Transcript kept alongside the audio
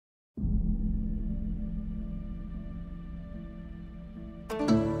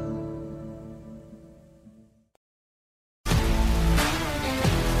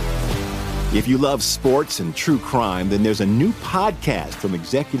If you love sports and true crime, then there's a new podcast from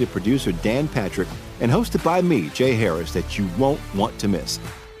executive producer Dan Patrick and hosted by me, Jay Harris, that you won't want to miss.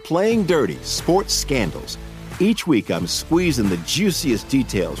 Playing Dirty: Sports Scandals. Each week, I'm squeezing the juiciest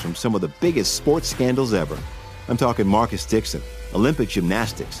details from some of the biggest sports scandals ever. I'm talking Marcus Dixon, Olympic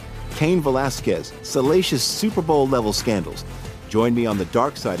gymnastics, Cain Velasquez, salacious Super Bowl-level scandals. Join me on the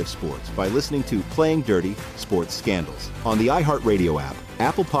dark side of sports by listening to Playing Dirty: Sports Scandals on the iHeartRadio app,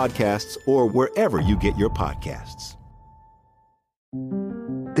 Apple Podcasts, or wherever you get your podcasts.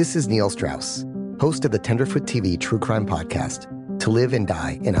 This is Neil Strauss, host of the Tenderfoot TV true crime podcast, To Live and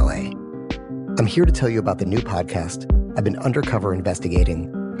Die in LA. I'm here to tell you about the new podcast I've been undercover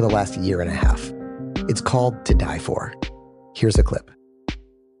investigating for the last year and a half. It's called To Die For. Here's a clip.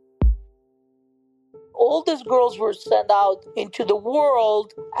 All these girls were sent out into the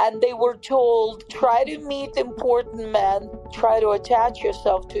world and they were told, try to meet important men, try to attach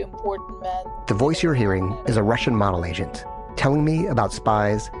yourself to important men. The voice you're hearing is a Russian model agent telling me about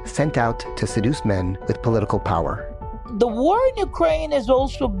spies sent out to seduce men with political power. The war in Ukraine is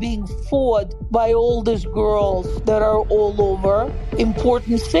also being fought by all these girls that are all over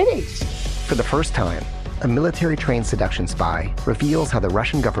important cities. For the first time, a military-trained seduction spy reveals how the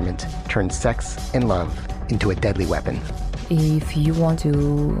Russian government turned sex and love into a deadly weapon. If you want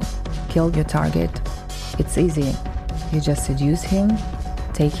to kill your target, it's easy. You just seduce him,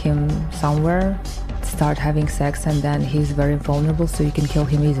 take him somewhere, start having sex, and then he's very vulnerable, so you can kill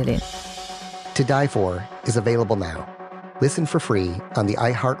him easily. To Die For is available now. Listen for free on the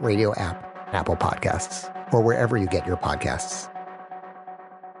iHeartRadio app, Apple Podcasts, or wherever you get your podcasts.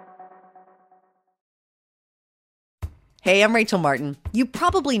 Hey, I'm Rachel Martin. You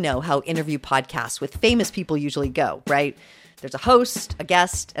probably know how interview podcasts with famous people usually go, right? There's a host, a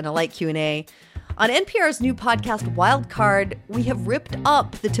guest, and a light Q&A. On NPR's new podcast, Wildcard, we have ripped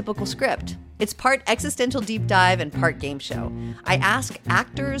up the typical script. It's part existential deep dive and part game show. I ask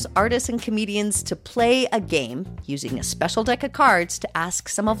actors, artists, and comedians to play a game using a special deck of cards to ask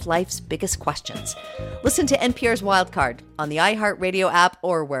some of life's biggest questions. Listen to NPR's Wildcard on the iHeartRadio app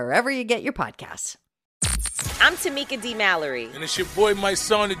or wherever you get your podcasts. I'm Tamika D. Mallory. And it's your boy, my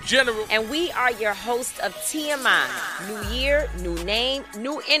son, the General. And we are your hosts of TMI. New year, new name,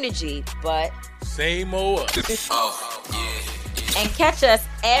 new energy, but same old us. Oh, yeah. And catch us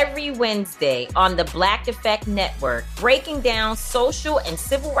every Wednesday on the Black Effect Network, breaking down social and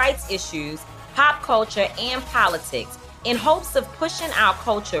civil rights issues, pop culture, and politics in hopes of pushing our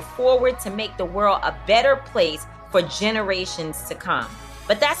culture forward to make the world a better place for generations to come.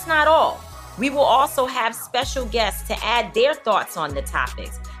 But that's not all. We will also have special guests to add their thoughts on the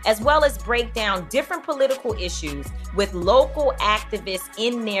topics, as well as break down different political issues with local activists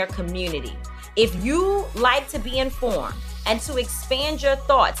in their community. If you like to be informed and to expand your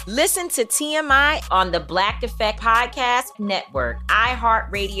thoughts, listen to TMI on the Black Effect Podcast Network,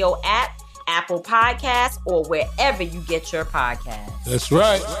 iHeartRadio app, Apple Podcasts, or wherever you get your podcasts. That's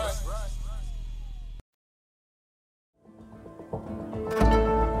right.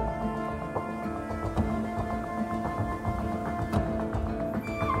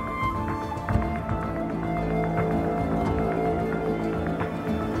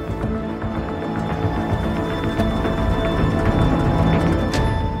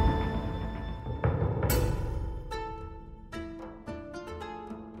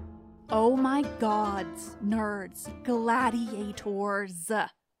 Oh my gods, nerds, gladiators.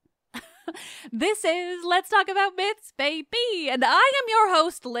 This is Let's Talk About Myths, baby, and I am your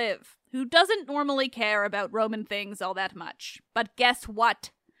host, Liv, who doesn't normally care about Roman things all that much. But guess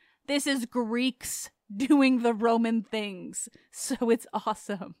what? This is Greeks doing the Roman things, so it's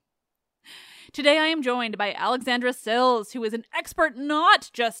awesome. Today I am joined by Alexandra Sills, who is an expert not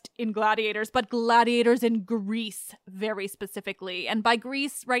just in gladiators, but gladiators in Greece, very specifically. And by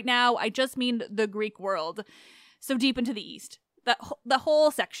Greece right now, I just mean the Greek world. So deep into the east. The whole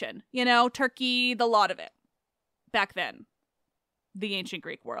section, you know, Turkey, the lot of it. Back then, the ancient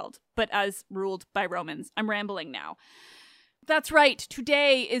Greek world, but as ruled by Romans. I'm rambling now. That's right,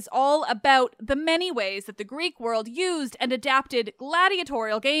 today is all about the many ways that the Greek world used and adapted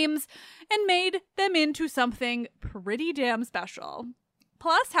gladiatorial games and made them into something pretty damn special.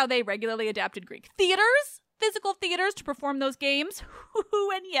 Plus, how they regularly adapted Greek theaters, physical theaters, to perform those games.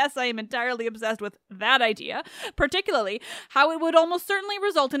 And yes, I am entirely obsessed with that idea, particularly how it would almost certainly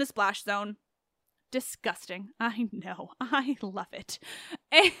result in a splash zone. Disgusting. I know. I love it.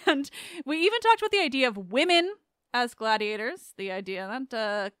 And we even talked about the idea of women as gladiators, the idea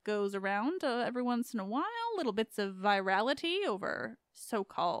that goes around every once in a while, little bits of virality over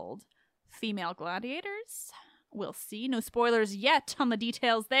so-called female gladiators. We'll see. No spoilers yet on the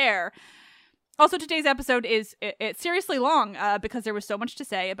details there. Also, today's episode is it's seriously long because there was so much to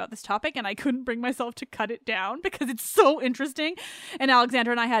say about this topic, and I couldn't bring myself to cut it down because it's so interesting. And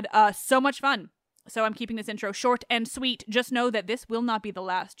Alexandra and I had so much fun. So I'm keeping this intro short and sweet. Just know that this will not be the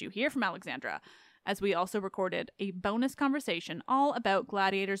last you hear from Alexandra, as we also recorded a bonus conversation all about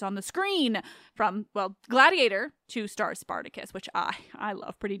gladiators on the screen, from, well, Gladiator to Star Spartacus, which I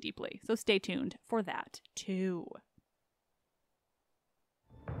love pretty deeply. So stay tuned for that too.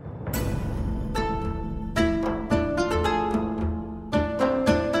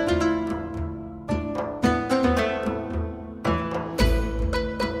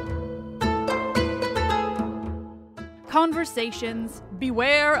 Conversations,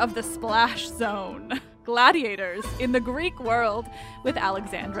 beware of the splash zone. Gladiators in the Greek world with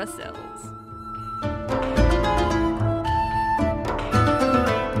Alexandra Sills.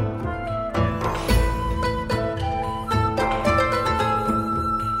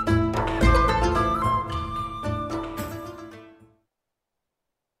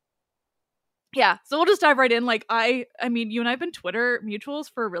 Yeah, so we'll just dive right in. Like, I mean, you and I have been Twitter mutuals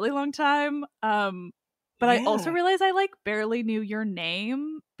for a really long time. But I also realized I like barely knew your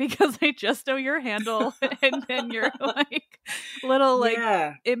name because I just know your handle and then your like little like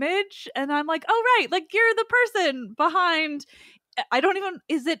image, and I'm like, oh right, like you're the person behind. I don't even.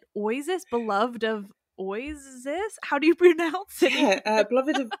 Is it Oasis, beloved of Oasis? How do you pronounce it? Yeah,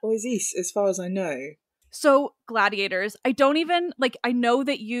 beloved of Oasis, as far as I know. So Gladiators. I don't even like. I know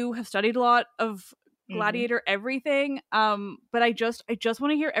that you have studied a lot of Gladiator everything. But I just want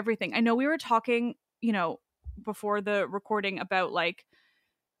to hear everything. I know we were talking, you know, before the recording about like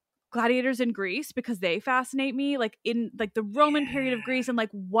gladiators in Greece because they fascinate me, like in like the Roman period of Greece, and like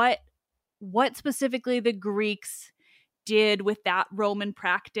what specifically the Greeks did with that Roman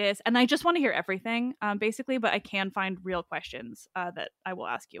practice. And I just want to hear everything, basically, but I can find real questions that I will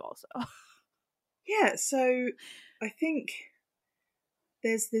ask you also. Yeah, so I think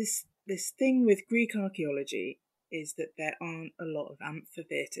there's this thing with Greek archaeology is that there aren't a lot of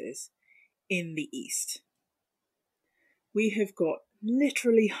amphitheatres in the East. We have got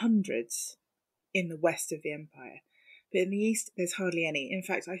literally hundreds in the west of the empire, but in the East there's hardly any. In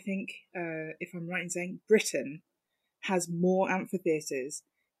fact, I think, if I'm right in saying, Britain has more amphitheatres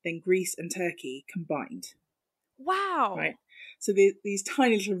than Greece and Turkey combined. Wow. Right? So these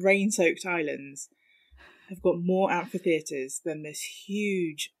tiny little rain-soaked islands have got more amphitheatres than this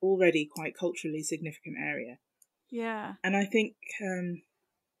huge, already quite culturally significant area. Yeah. And I think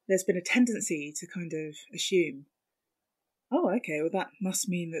there's been a tendency to kind of assume, oh, okay, well that must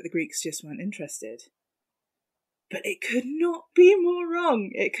mean that the Greeks just weren't interested. But it could not be more wrong.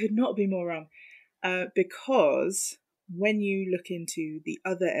 It could not be more wrong. Because when you look into the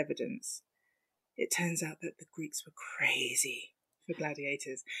other evidence, it turns out that the Greeks were crazy for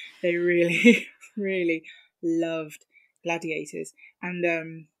gladiators. They really, really loved gladiators.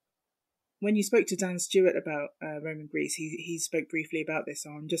 And when you spoke to Dan Stewart about Roman Greece, he spoke briefly about this,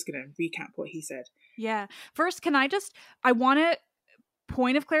 so I'm just going to recap what he said. Yeah. First, I want a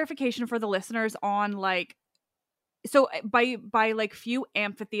point of clarification for the listeners on like, so by like few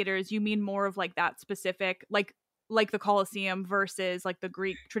amphitheaters, you mean more of like that specific, like the Colosseum versus like the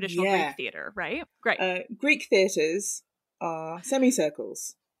Greek traditional Greek theater, right? Great. Greek theatres are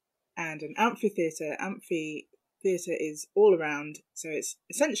semicircles, and an amphitheatre is all around, so it's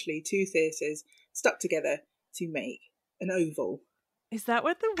essentially two theatres stuck together to make an oval. Is that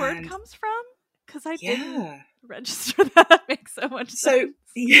what the word comes from? Because I didn't register that. That makes so much sense.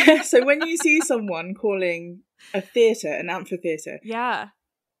 So when you see someone calling a theatre an amphitheatre,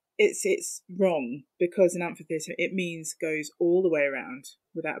 it's wrong, because an amphitheatre, it means goes all the way around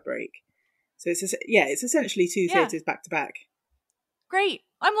without a break. So it's essentially two theatres back to back. Great.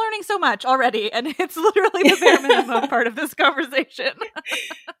 I'm learning so much already, and it's literally the bare minimum part of this conversation.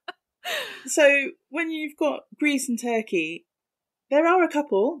 So when you've got Greece and Turkey, there are a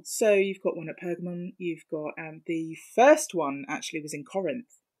couple. So you've got one at Pergamon. You've got the first one actually was in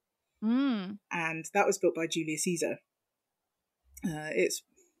Corinth. And that was built by Julius Caesar. It's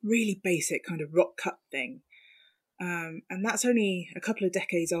really basic kind of rock cut thing. And that's only a couple of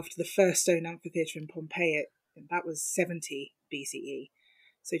decades after the first stone amphitheatre in Pompeii. That was 70 BCE.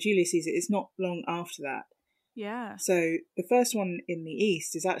 So Julius Caesar is not long after that. Yeah. So the first one in the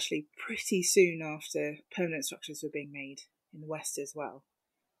East is actually pretty soon after permanent structures were being made in the West as well.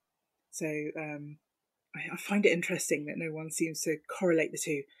 So I find it interesting that no one seems to correlate the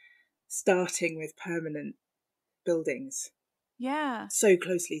two, starting with permanent buildings so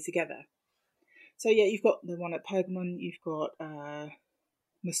closely together. So yeah, you've got the one at Pergamon, you've got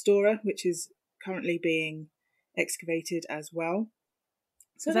Mastora, which is currently being excavated as well.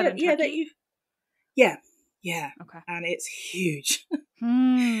 So is that in Turkey? Yeah. Okay. And it's huge.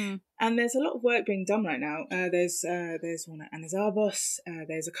 Hmm. And there's a lot of work being done right now. There's one at Anazarbos.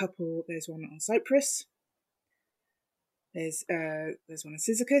 There's one on Cyprus. There's one at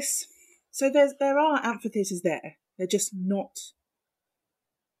Cyzicus. So there are amphitheatres there. They're just not.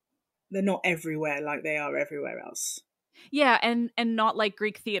 They're not everywhere like they are everywhere else. Yeah, and not like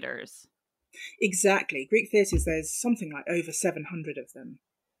Greek theaters. Exactly. Greek theatres, there's something like over 700 of them.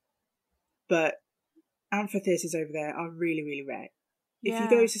 But amphitheatres over there are really, really rare. Yeah.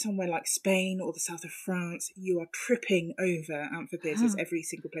 If you go to somewhere like Spain or the south of France, you are tripping over amphitheatres every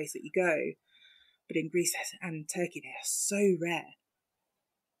single place that you go. But in Greece and Turkey, they are so rare.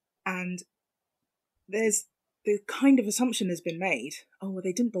 And there's the kind of assumption has been made, oh, well,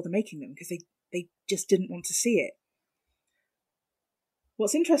 they didn't bother making them because they just didn't want to see it.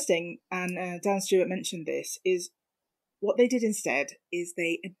 What's interesting, and Dan Stewart mentioned this, is what they did instead is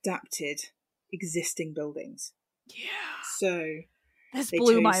they adapted existing buildings. Yeah. So this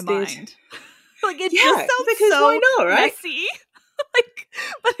blew my mind. Like it just sounds because so why not, right? messy. Like,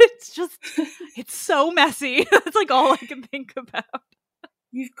 but it's so messy. That's like all I can think about.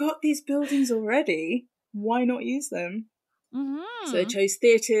 You've got these buildings already. Why not use them? Mm-hmm. So they chose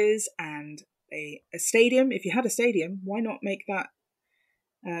theatres and a stadium. If you had a stadium, why not make that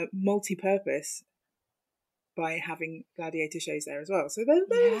multi-purpose by having gladiator shows there as well? So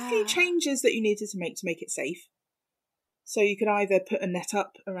there are a few changes that you needed to make it safe. So you could either put a net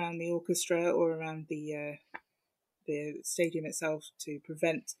up around the orchestra or around the stadium itself to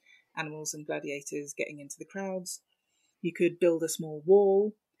prevent animals and gladiators getting into the crowds. You could build a small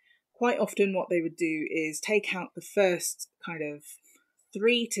wall. Quite often what they would do is take out the first kind of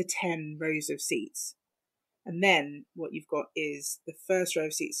 3 to 10 rows of seats. And then what you've got is the first row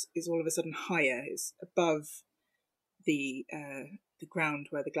of seats is all of a sudden higher. It's above the ground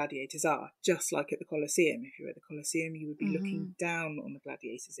where the gladiators are, just like at the Colosseum. If you were at the Colosseum, you would be looking down on the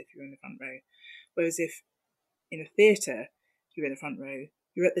gladiators if you were in the front row. Whereas if in a theatre, you're in the front row,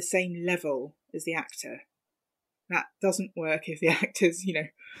 you're at the same level as the actor. That doesn't work if the actor's,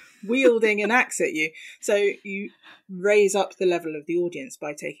 wielding an axe at you. So you raise up the level of the audience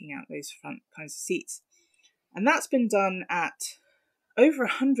by taking out those front kinds of seats. And that's been done at over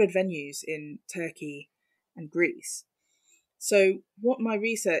 100 venues in Turkey and Greece. So what my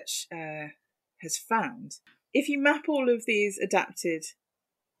research has found, if you map all of these adapted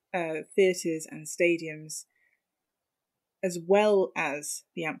theatres and stadiums as well as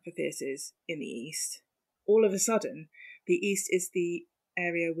the amphitheatres in the East, all of a sudden, the East is the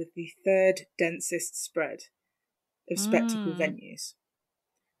area with the third densest spread of spectacle venues.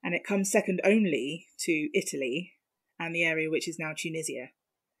 And it comes second only to Italy and the area which is now Tunisia.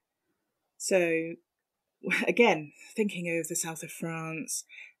 So, again, thinking of the south of France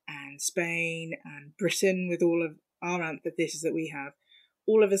and Spain and Britain with all of our amphitheatres that we have,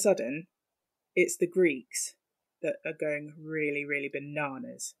 all of a sudden, it's the Greeks that are going really, really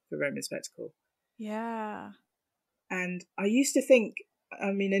bananas for Roman spectacle. Yeah. And I used to think,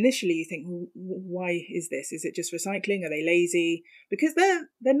 initially you think, well, why is this? Is it just recycling? Are they lazy? Because they're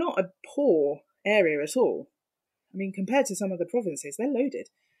not a poor area at all. I mean, compared to some other provinces, they're loaded.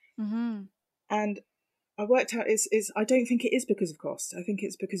 Mm-hmm. And I worked out I don't think it is because of cost. I think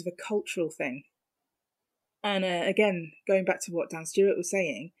it's because of a cultural thing. And again, going back to what Dan Stewart was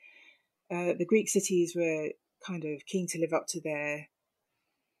saying, the Greek cities were kind of keen to live up to their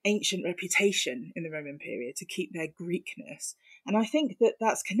ancient reputation in the Roman period to keep their Greekness. And I think that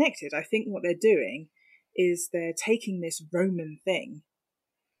that's connected. I think what they're doing is they're taking this Roman thing,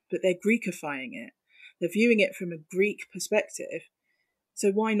 but they're Greekifying it. They're viewing it from a Greek perspective.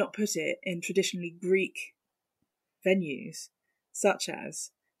 So why not put it in traditionally Greek venues, such as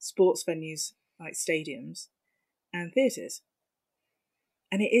sports venues like stadiums and theatres?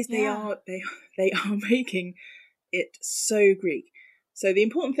 And it is, they are making it so Greek. So the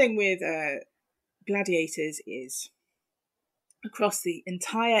important thing with gladiators is across the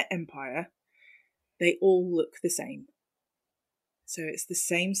entire empire, they all look the same. So it's the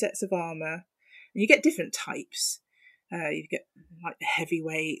same sets of armour. And you get different types. You get like the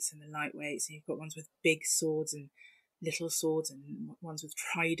heavyweights and the lightweights, and you've got ones with big swords and little swords, and ones with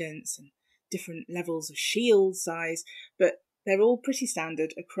tridents and different levels of shield size. But they're all pretty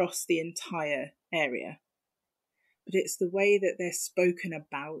standard across the entire area. But it's the way that they're spoken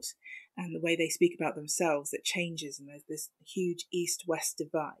about and the way they speak about themselves that changes, and there's this huge east-west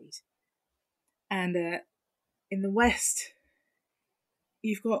divide. And in the West,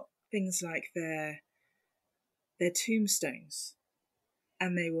 you've got things like their tombstones,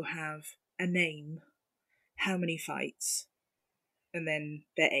 and they will have a name, how many fights, and then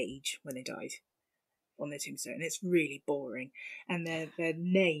their age when they died. on their tombstone. It's really boring. And their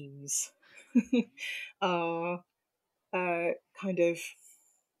names are kind of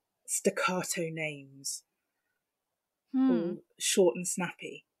staccato names, all short and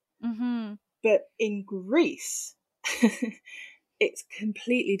snappy. Mm-hmm. But in Greece, it's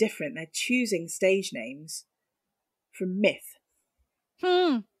completely different. They're choosing stage names from myth.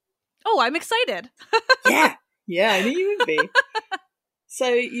 Oh, I'm excited. Yeah, I knew you would be.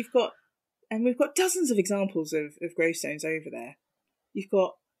 So we've got dozens of examples of gravestones over there. You've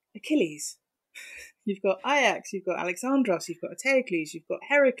got Achilles, you've got Ajax, you've got Alexandros, you've got Eteocles, you've got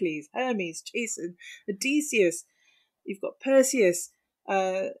Heracles, Hermes, Jason, Odysseus, you've got Perseus.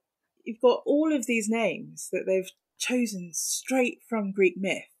 You've got all of these names that they've chosen straight from Greek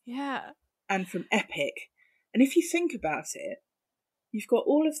myth. Yeah. And from epic. And if you think about it, you've got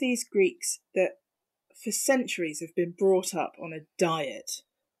all of these Greeks that for centuries have been brought up on a diet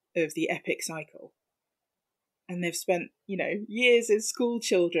of the epic cycle. And they've spent, years as school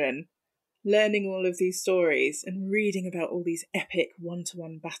children learning all of these stories and reading about all these epic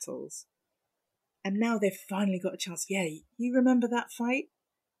one-to-one battles. And now they've finally got a chance. Yeah, you remember that fight?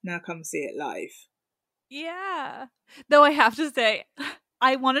 Now come see it live. Yeah. Though I have to say,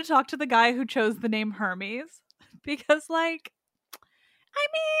 I want to talk to the guy who chose the name Hermes. Because, does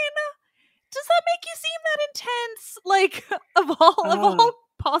that make you seem that intense? Of all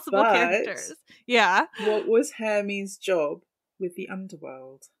possible characters. Yeah. What was Hermes' job with the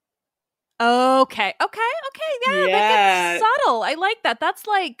underworld? Okay. Yeah. That gets subtle. I like that. That's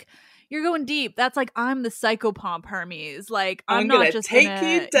you're going deep. That's I'm the psychopomp Hermes. I'm not gonna just take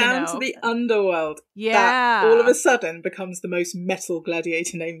you down to the underworld. Yeah. That all of a sudden becomes the most metal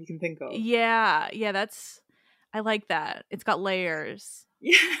gladiator name you can think of. Yeah. I like that. It's got layers.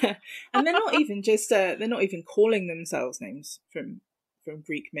 Yeah. And they're not even they're not even calling themselves names from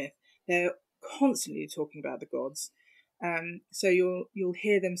Greek myth. They're constantly talking about the gods. So you'll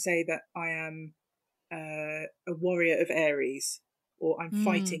hear them say that I am a warrior of Ares, or I'm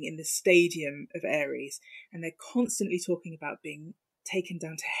fighting in the stadium of Ares, and they're constantly talking about being taken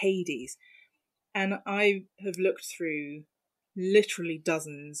down to Hades. And I have looked through literally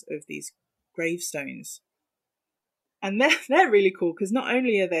dozens of these gravestones, and they're really cool because not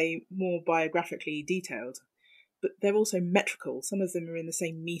only are they more biographically detailed, but they're also metrical. Some of them are in the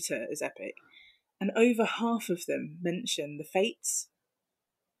same meter as epic, and over half of them mention the fates.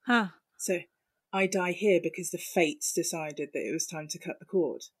 Huh. So I die here because the fates decided that it was time to cut the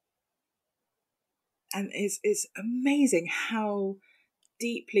cord. And it's amazing how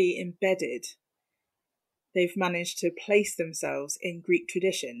deeply embedded they've managed to place themselves in Greek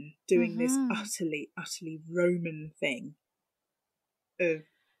tradition, doing this utterly, utterly Roman thing of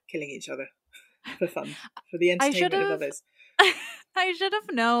killing each other for fun, for the entertainment of others. I should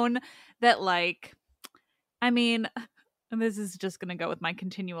have known that, this is just going to go with my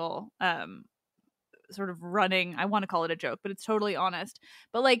continual sort of running, I want to call it a joke, but it's totally honest.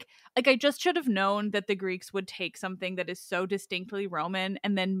 But I just should have known that the Greeks would take something that is so distinctly Roman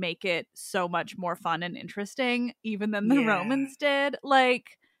and then make it so much more fun and interesting, even than the Romans did.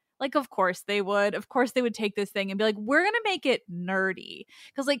 Of course they would. Of course they would take this thing and be like, we're gonna make it nerdy.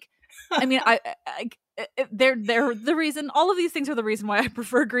 Because they're the reason. All of these things are the reason why I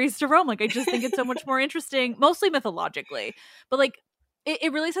prefer Greece to Rome. I just think it's so much more interesting, mostly mythologically. But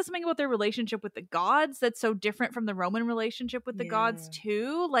it really says something about their relationship with the gods that's so different from the Roman relationship with the gods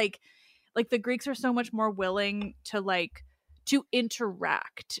too. The Greeks are so much more willing to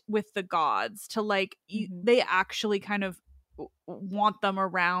interact with the gods, they actually kind of want them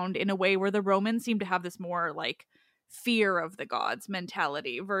around in a way where the Romans seem to have this more fear of the gods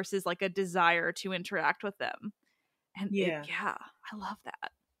mentality versus a desire to interact with them. And I love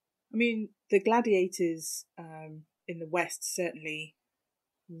that. I mean, the gladiators in the West certainly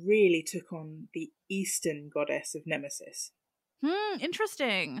really took on the Eastern goddess of Nemesis.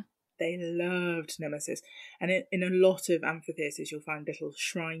 Interesting. They loved Nemesis. And in a lot of amphitheatres, you'll find little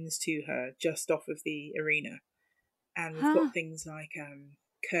shrines to her just off of the arena. And we've got things like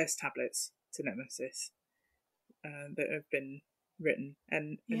curse tablets to Nemesis that have been written.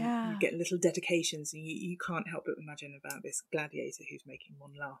 And you get little dedications, and you can't help but imagine about this gladiator who's making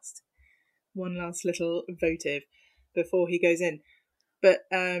one last little votive before he goes in. But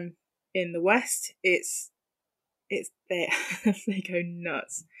in the West, it's they go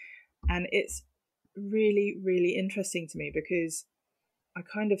nuts, and it's really, really interesting to me because I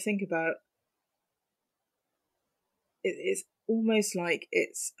kind of think about it's almost like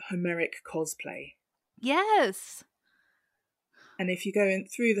it's Homeric cosplay. Yes. And if you go in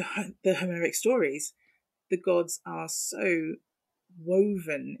through the Homeric stories, the gods are so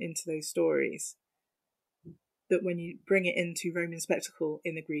woven into those stories. that when you bring it into Roman spectacle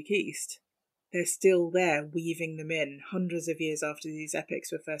in the Greek East, they're still there weaving them in hundreds of years after these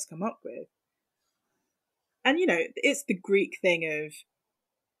epics were first come up with. And, you know, it's the Greek thing of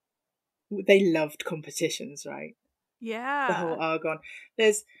they loved competitions, right? Yeah. The whole Argon.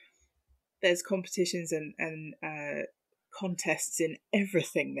 There's competitions and contests in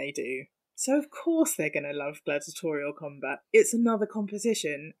everything they do. So of course they're going to love gladiatorial combat. It's another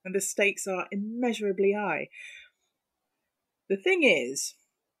competition and the stakes are immeasurably high. The thing is,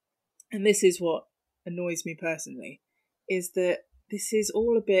 and this is what annoys me personally, is that this is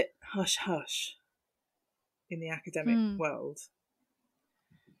all a bit hush-hush in the academic world.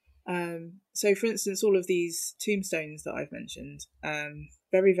 So, for instance, all of these tombstones that I've mentioned,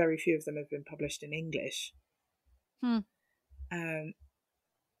 very, very few of them have been published in English.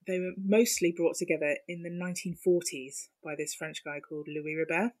 They were mostly brought together in the 1940s by this French guy called Louis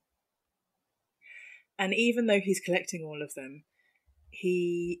Robert. And even though he's collecting all of them,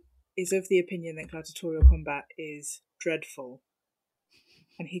 he is of the opinion that gladiatorial combat is dreadful.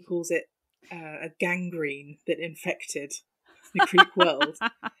 And he calls it a gangrene that infected the Greek world.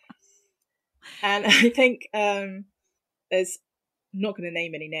 And I think there's, I'm not going to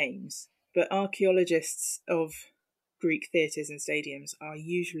name any names, but archaeologists of Greek theatres and stadiums are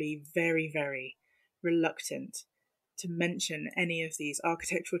usually very, very reluctant to mention any of these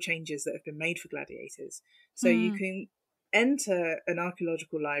architectural changes that have been made for gladiators. So you can enter an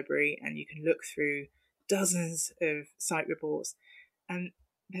archaeological library and you can look through dozens of site reports, and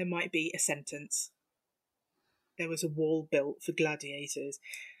there might be a sentence. There was a wall built for gladiators.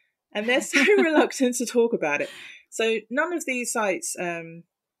 And they're so reluctant to talk about it. So none of these sites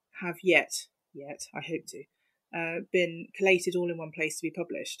have yet, I hope to, been collated all in one place to be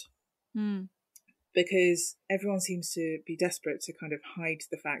published. Because everyone seems to be desperate to kind of hide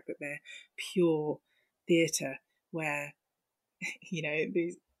the fact that they're pure theatre where, you know,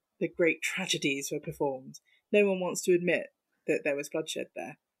 the great tragedies were performed. No one wants to admit that there was bloodshed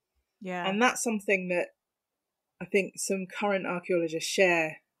there. Yeah. And that's something that I think some current archaeologists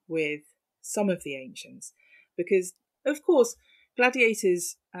share with some of the ancients, because of course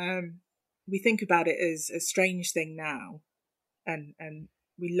gladiators, we think about it as a strange thing now, and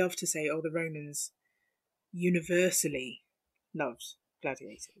we love to say, oh, the Romans universally loved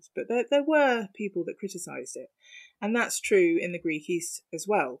gladiators, but there were people that criticised it, and that's true in the Greek East as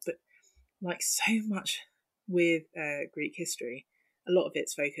well. But like so much with Greek history, a lot of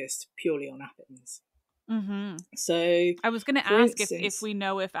it's focused purely on Athens. So I was going to ask if we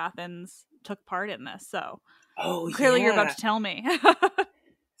know if Athens took part in this. So clearly you're about to tell me.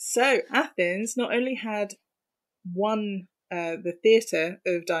 So Athens not only had one, the theatre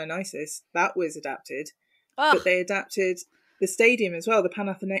of Dionysus, that was adapted, but they adapted the stadium as well. The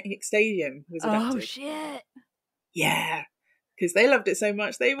Panathenaic Stadium was adapted. Oh, shit. Yeah, because they loved it so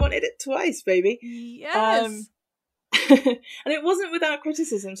much, they wanted it twice, baby. Yes. And it wasn't without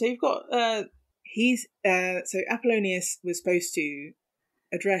criticism. So you've got... so Apollonius was supposed to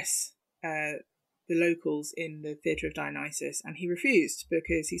address the locals in the Theatre of Dionysus, and he refused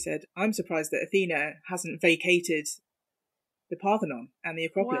because he said, I'm surprised that Athena hasn't vacated the Parthenon and the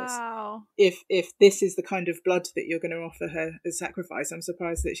Acropolis. Wow. If this is the kind of blood that you're going to offer her as sacrifice, I'm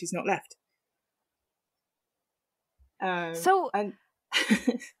surprised that she's not left.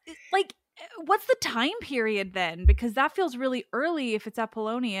 Like, what's the time period then? Because that feels really early if it's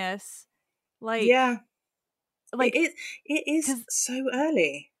Apollonius. Like, yeah, like it is so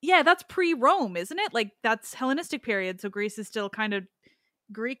early. Yeah, that's pre-Rome, isn't it? Like, that's Hellenistic period, so Greece is still kind of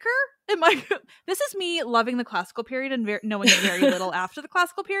Greeker. This is me loving the classical period and knowing very little after the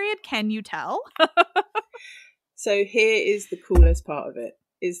classical period. Can you tell? So here is the coolest part of it: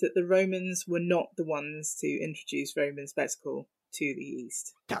 is that the Romans were not the ones to introduce Roman spectacle to the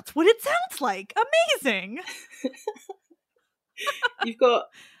East. That's what it sounds like. Amazing. You've got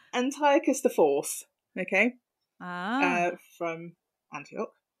Antiochus IV, okay, from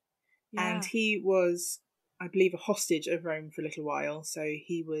Antioch, and he was, I believe, a hostage of Rome for a little while. So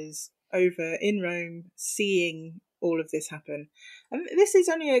he was over in Rome seeing all of this happen, and this is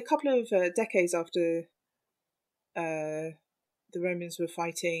only a couple of decades after the Romans were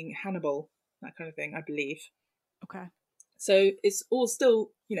fighting Hannibal, that kind of thing, I believe. Okay, so it's all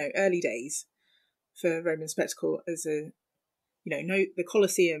still, you know, early days for Roman spectacle as a. You know, no, the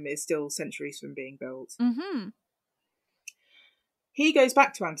Colosseum is still centuries from being built. He goes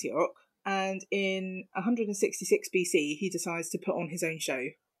back to Antioch, and in 166 BC, he decides to put on his own show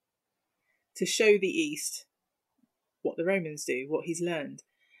to show the East what the Romans do, what he's learned.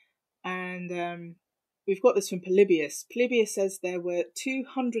 And we've got this from Polybius. Polybius says there were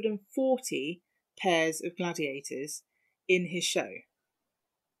 240 pairs of gladiators in his show.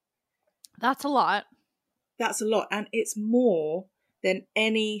 That's a lot. That's a lot, and it's more than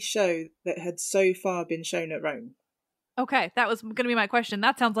any show that had so far been shown at Rome. Okay, that was going to be my question.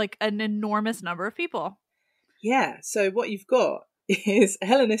 That sounds like an enormous number of people. Yeah, so what you've got is a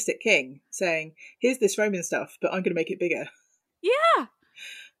Hellenistic king saying, here's this Roman stuff, but I'm going to make it bigger. Yeah.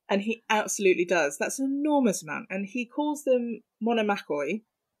 And he absolutely does. That's an enormous amount. And he calls them monomachoi.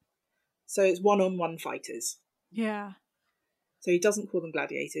 So it's one-on-one fighters. Yeah. So he doesn't call them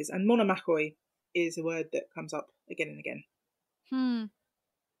gladiators. And monomachoi is a word that comes up again and again.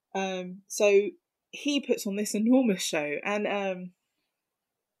 So he puts on this enormous show. And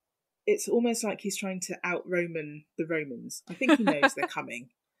it's almost like he's trying to out-Roman the Romans. I think he knows they're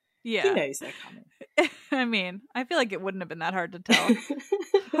coming. Yeah. He knows they're coming. I mean, I feel like it wouldn't have been that hard to tell.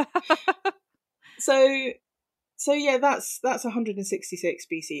 So yeah, that's 166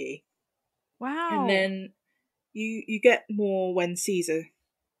 BCE. Wow. And then you get more when Caesar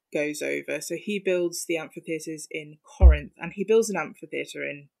goes over. So he builds the amphitheatres in Corinth, and he builds an amphitheatre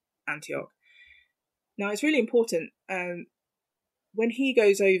in Antioch. Now it's really important. When he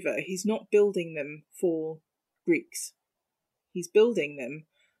goes over, he's not building them for Greeks. He's building them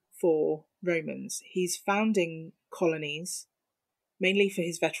for Romans. He's founding colonies, mainly for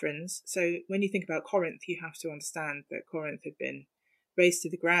his veterans. So when you think about Corinth, you have to understand that Corinth had been razed to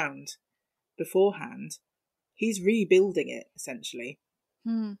the ground beforehand. He's rebuilding it, essentially.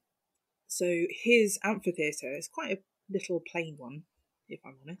 So his amphitheatre is quite a little plain one, if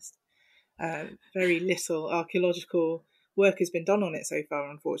I'm honest. Very little archaeological work has been done on it so far,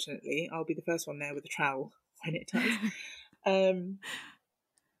 unfortunately. I'll be the first one there with a trowel when it does.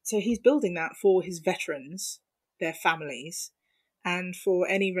 So he's building that for his veterans, their families, and for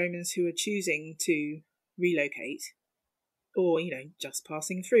any Romans who are choosing to relocate or, just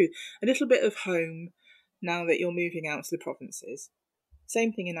passing through. A little bit of home now that you're moving out to the provinces.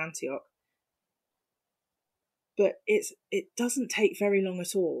 Same thing in Antioch. But it doesn't take very long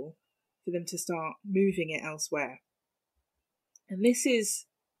at all for them to start moving it elsewhere. And this is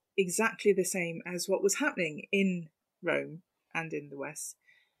exactly the same as what was happening in Rome and in the West,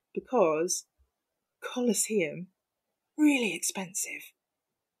 because Colosseum, really expensive.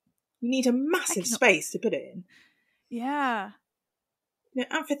 You need a massive space to put it in. Yeah.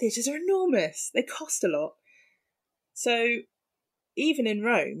 Amphitheatres are enormous. They cost a lot. So even in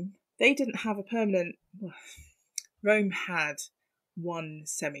Rome, they didn't have a permanent... Well, Rome had one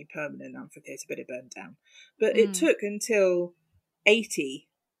semi-permanent amphitheatre, but it burned down. But it took until 80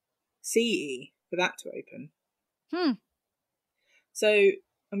 CE for that to open. So,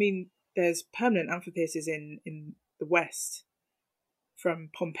 I mean, there's permanent amphitheatres in the West from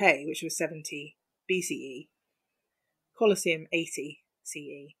Pompeii, which was 70 BCE, Colosseum 80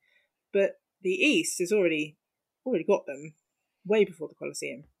 CE, but the East has already got them way before the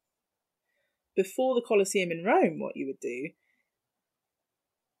Colosseum. Before the Colosseum in Rome, what you would do,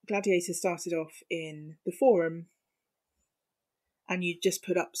 gladiators started off in the Forum, and you'd just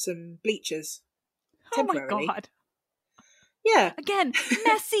put up some bleachers temporarily. Oh my God. Yeah. Again,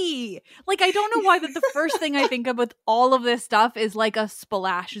 messy. Like, I don't know why that the first thing I think of with all of this stuff is like a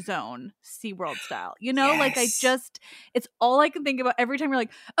splash zone, SeaWorld style. Yes. Like it's all I can think about every time you're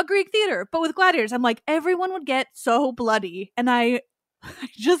like, a Greek theater, but with gladiators. I'm like, everyone would get so bloody. And I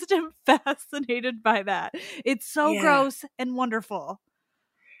just am fascinated by that. It's so gross and wonderful.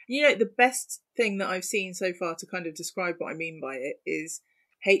 The best thing that I've seen so far to kind of describe what I mean by it is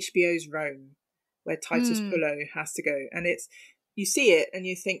HBO's Rome, where Titus Pullo has to go. And you see it and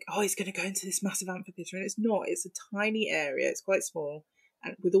you think, oh, he's going to go into this massive amphitheatre. And it's not. It's a tiny area. It's quite small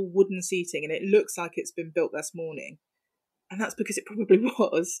and with all wooden seating. And it looks like it's been built this morning. And that's because it probably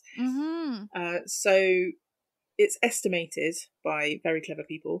was. So it's estimated by very clever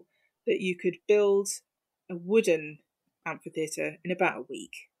people that you could build a wooden amphitheatre in about a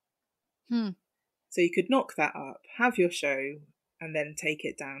week. So you could knock that up, have your show, and then take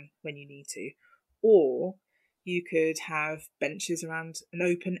it down when you need to. Or you could have benches around an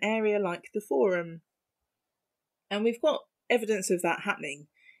open area like the Forum. And we've got evidence of that happening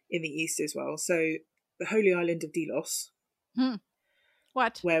in the East as well. So the Holy Island of Delos.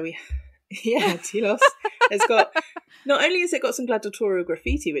 What? Where Delos has got... Not only has it got some gladiatorial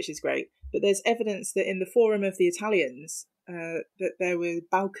graffiti, which is great, but there's evidence that in the Forum of the Italians, that there were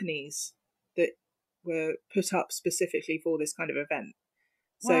balconies that were put up specifically for this kind of event.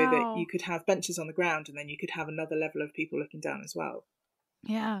 So that you could have benches on the ground and then you could have another level of people looking down as well.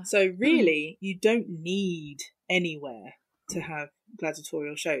 Yeah. So really, you don't need anywhere to have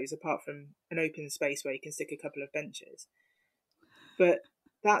gladiatorial shows apart from an open space where you can stick a couple of benches. But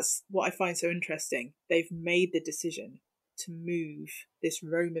that's what I find so interesting. They've made the decision to move this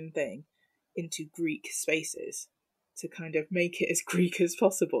Roman thing into Greek spaces to kind of make it as Greek as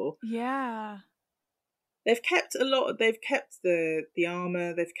possible. Yeah. They've kept the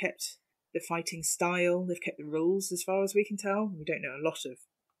armour, they've kept the fighting style, they've kept the rules as far as we can tell. We don't know a lot of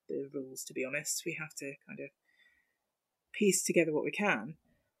the rules, to be honest. We have to kind of piece together what we can.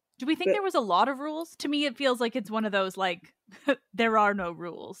 Do we think there was a lot of rules? To me, it feels like it's one of those, like, there are no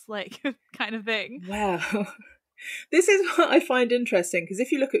rules, like, kind of thing. Well, this is what I find interesting, because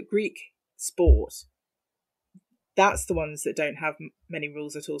if you look at Greek sport, that's the ones that don't have many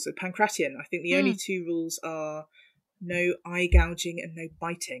rules at all. So Pancration, I think the only two rules are no eye gouging and no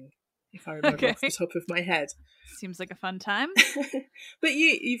biting, if I remember off the top of my head. Seems like a fun time. But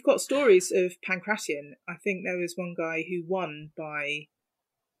you've got stories of Pancration. I think there was one guy who won by...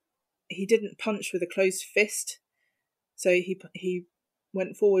 He didn't punch with a closed fist, so he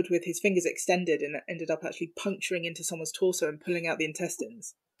went forward with his fingers extended and ended up actually puncturing into someone's torso and pulling out the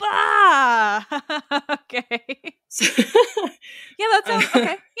intestines. Bah! Okay. Yeah, that sounds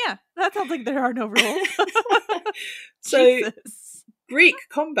okay. Yeah, that sounds like there are no rules. So, Jesus. Greek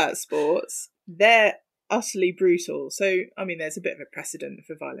combat sports, they're utterly brutal. So, I mean, there's a bit of a precedent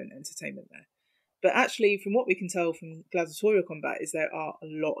for violent entertainment there. But actually, from what we can tell from gladiatorial combat, is there are a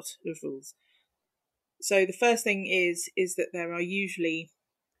lot of rules. So the first thing is that there are usually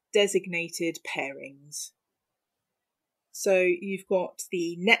designated pairings. So you've got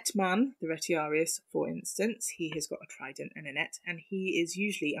the netman, the retiarius, for instance. He has got a trident and a net, and he is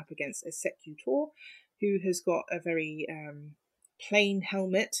usually up against a secutor, who has got a very plain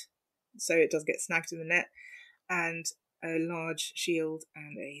helmet, so it does get snagged in the net, and a large shield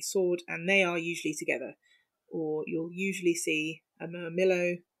and a sword, and they are usually together. Or you'll usually see a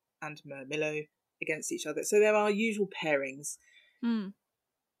murmillo and murmillo against each other. So there are usual pairings.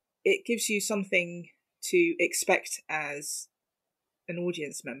 It gives you something to expect as an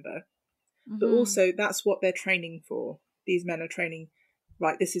audience member, but also that's what they're training for. These men are training,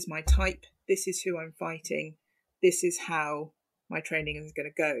 right, this is my type, this is who I'm fighting, this is how my training is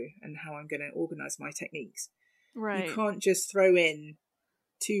going to go and how I'm going to organise my techniques. Right. You can't just throw in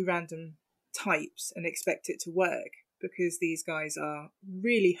two random types and expect it to work, because these guys are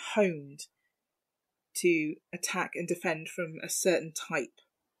really honed to attack and defend from a certain type.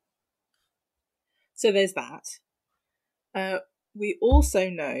 So there's that. We also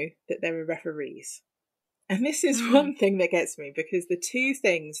know that there are referees. And this is one thing that gets me, because the two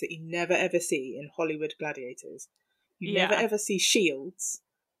things that you never ever see in Hollywood gladiators, you never ever see shields.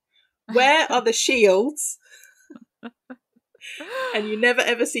 Where are the shields? And you never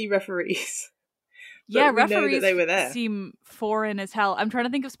ever see referees. But we know that they were there. Seem foreign as hell. I'm trying to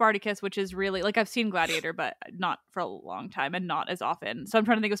think of Spartacus, which is really, like, I've seen Gladiator, but not for a long time and not as often. So I'm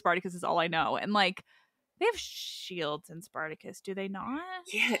trying to think of Spartacus is all I know. And, like, they have shields in Spartacus, do they not?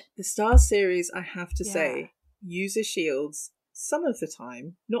 Yeah, the Star series, I have to say, uses shields some of the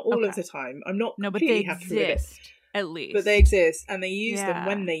time, not all of the time. I'm not completely happy with it. But they exist, at least. But they exist, and they use them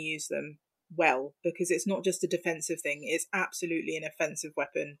when they use them well, because it's not just a defensive thing, it's absolutely an offensive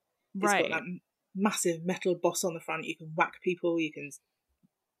weapon. It's got that massive metal boss on the front. You can whack people, you can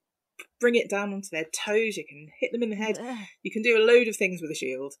bring it down onto their toes, you can hit them in the head, you can do a load of things with a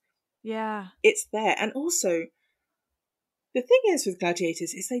shield. Yeah. It's there. And also, the thing is with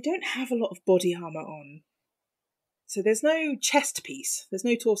gladiators is they don't have a lot of body armour on. So there's no chest piece, there's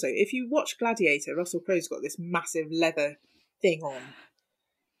no torso. If you watch Gladiator, Russell Crowe's got this massive leather thing on.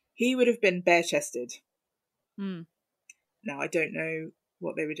 He would have been bare-chested. Now, I don't know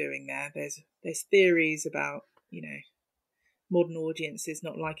what they were doing there. There's theories about, you know, modern audiences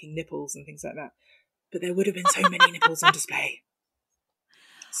not liking nipples and things like that. But there would have been so many nipples on display.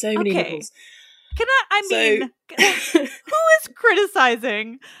 So many nipples. Who is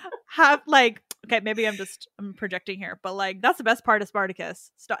criticizing okay, maybe I'm projecting here, but, like, that's the best part of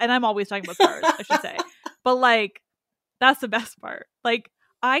Spartacus. And I'm always talking about stars, I should say. But, like, that's the best part. Like,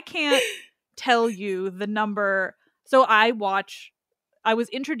 I can't tell you the number. So I was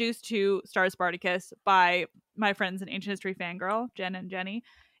introduced to Star Spartacus by my friends in Ancient History Fangirl, Jen and Jenny.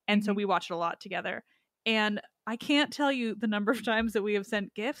 And so we watched it a lot together. And I can't tell you the number of times that we have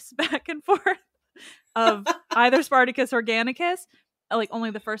sent gifts back and forth of either Spartacus or Gannicus, like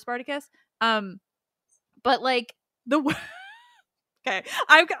only the first Spartacus. But, like, okay,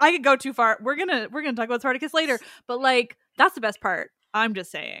 I could go too far. We're gonna talk about Spartacus later, but, like, that's the best part. I'm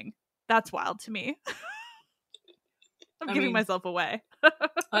just saying, that's wild to me. I'm giving myself away.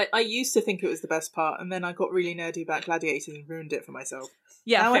 I used to think it was the best part, and then I got really nerdy about Gladiators and ruined it for myself.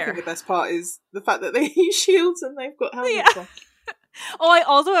 Yeah, now fair. I think the best part is the fact that they use shields and they've got helmets on. Oh, I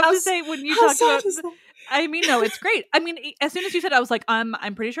also have How to s- say, when you how talked sad about, is that? I mean, no, it's great. I mean, as soon as you said it, I was like, I'm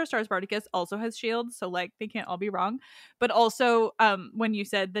pretty sure Star Spartacus also has shields, so like they can't all be wrong. But also, when you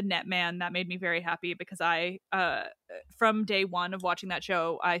said the Netman, that made me very happy because I, from day one of watching that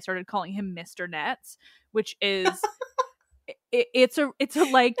show, I started calling him Mr. Nets, which is. It's a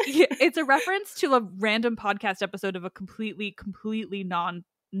like it's a reference to a random podcast episode of a completely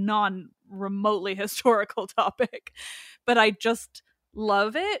non remotely historical topic, but I just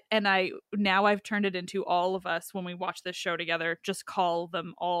love it, and I've turned it into all of us when we watch this show together just call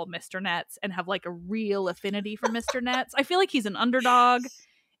them all Mr. Nets and have like a real affinity for Mr. Nets. I feel like he's an underdog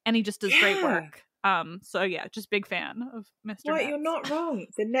and he just does great work. So yeah, just big fan of Mr. What? Nets. You're not wrong.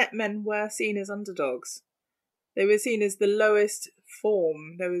 The Netmen were seen as underdogs. They were seen as the lowest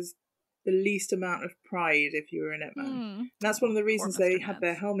form. There was the least amount of pride if you were a Netman. And that's one of the reasons they had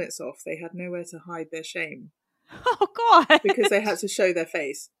their helmets off. They had nowhere to hide their shame. Oh God! Because they had to show their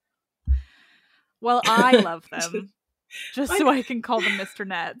face. Well, I love them, just so I can call them Mr.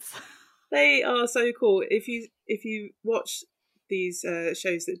 Nets. They are so cool. If you watch these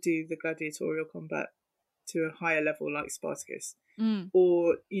shows that do the gladiatorial combat to a higher level, like Spartacus,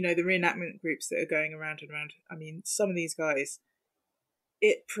 or the reenactment groups that are going around and around. I mean, some of these guys,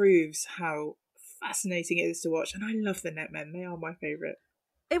 it proves how fascinating it is to watch, and I love the Netmen. They are my favourite.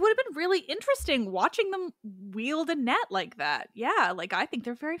 It would have been really interesting watching them wield a net like that. Yeah, like I think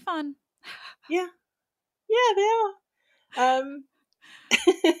they're very fun. Yeah, they are.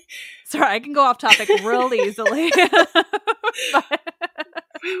 Sorry, I can go off topic real easily.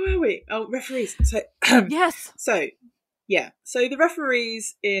 Where were we? Oh, referees. So yes. So the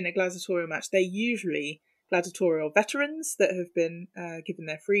referees in a gladiatorial match, they're usually gladiatorial veterans that have been given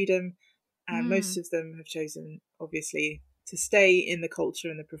their freedom, and most of them have chosen, obviously, to stay in the culture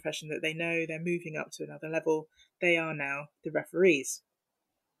and the profession that they know. They're moving up to another level. They are now the referees.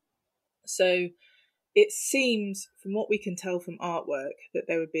 So it seems, from what we can tell from artwork, that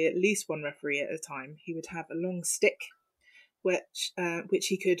there would be at least one referee at a time. He would have a long stick, which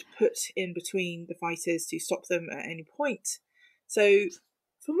he could put in between the fighters to stop them at any point. So,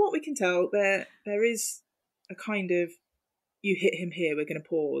 from what we can tell, there is a kind of, you hit him here, we're going to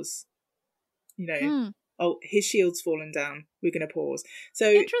pause. Oh, his shield's fallen down, we're going to pause.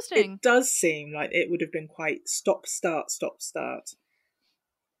 So interesting. It does seem like it would have been quite stop, start.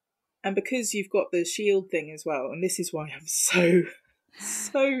 And because you've got the shield thing as well, and this is why I'm so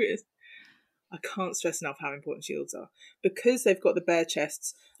I can't stress enough how important shields are. Because they've got the bare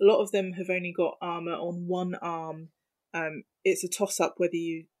chests, a lot of them have only got armour on one arm. It's a toss-up whether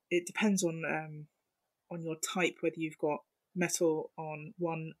it depends on your type, whether you've got metal on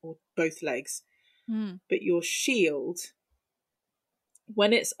one or both legs. But your shield,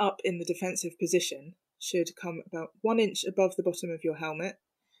 when it's up in the defensive position, should come about 1 inch above the bottom of your helmet,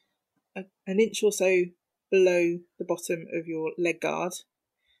 an inch or so below the bottom of your leg guard.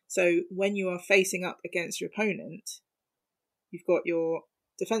 So when you are facing up against your opponent, you've got your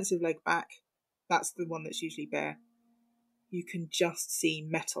defensive leg back. That's the one that's usually bare. You can just see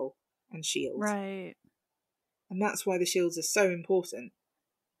metal and shield. Right. And that's why the shields are so important.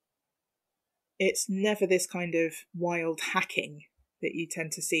 It's never this kind of wild hacking that you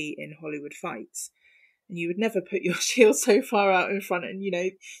tend to see in Hollywood fights. And you would never put your shield so far out in front, and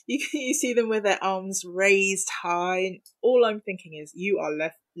you see them with their arms raised high. And all I'm thinking is, you are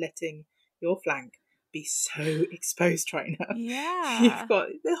letting your flank be so exposed right now. Yeah, you've got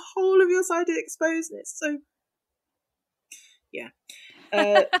the whole of your side exposed, and it's so. Yeah.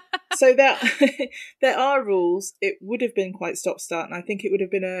 So there are rules. It would have been quite stop-start, and I think it would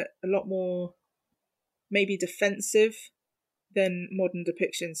have been a lot more maybe defensive than modern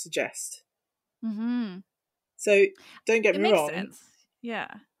depictions suggest. So don't get me wrong. It makes sense. Yeah.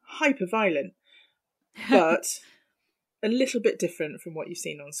 Hyper violent, but a little bit different from what you've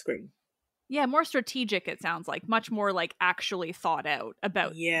seen on screen. Yeah, more strategic, it sounds like. Much more like actually thought out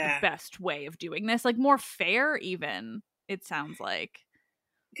about the best way of doing this. Like more fair even, it sounds like.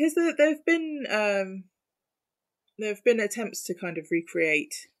 Because there have been attempts to kind of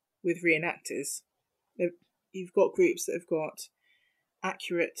recreate with reenactors. You've got groups that have got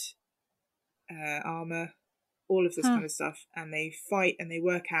accurate armour, all of this kind of stuff, and they fight and they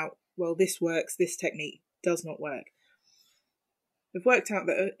work out, well, this works, this technique does not work. They've worked out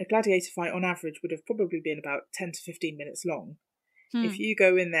that a gladiator fight on average would have probably been about 10 to 15 minutes long. If you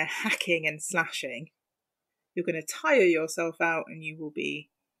go in there hacking and slashing, you're going to tire yourself out and you will be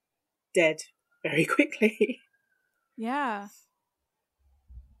dead very quickly. Yeah.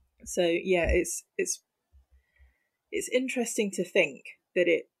 So yeah, it's interesting to think that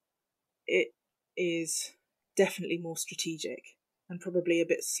it is definitely more strategic. and probably a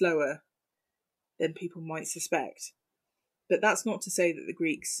bit slower than people might suspect. But that's not to say that the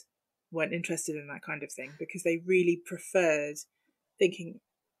Greeks weren't interested in that kind of thing, because they really preferred thinking,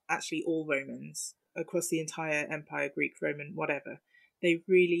 actually all Romans, across the entire empire, Greek, Roman, whatever, they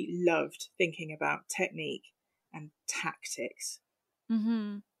really loved thinking about technique and tactics.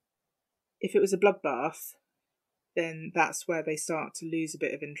 Mm-hmm. If it was a bloodbath, then that's where they start to lose a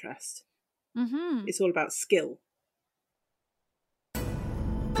bit of interest. Mm-hmm. It's all about skill.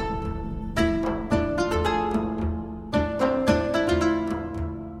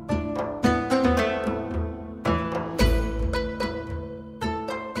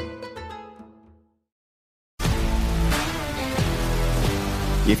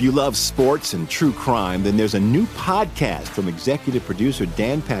 If you love sports and true crime, then there's a new podcast from executive producer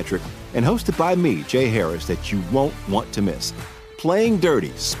Dan Patrick and hosted by me, Jay Harris, that you won't want to miss. Playing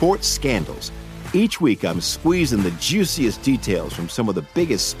Dirty: Sports Scandals. Each week, I'm squeezing the juiciest details from some of the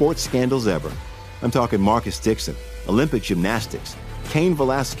biggest sports scandals ever. I'm talking Marcus Dixon, Olympic gymnastics, Cain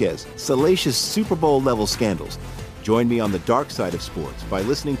Velasquez, salacious Super Bowl-level scandals. Join me on the dark side of sports by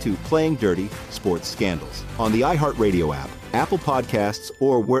listening to Playing Dirty: Sports Scandals on the iHeartRadio app, Apple Podcasts,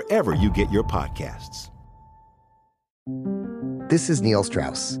 or wherever you get your podcasts. This is Neil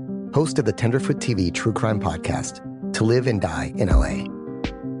Strauss, host of the Tenderfoot TV True Crime Podcast, To Live and Die in LA.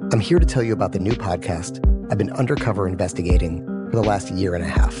 I'm here to tell you about the new podcast I've been undercover investigating for the last year and a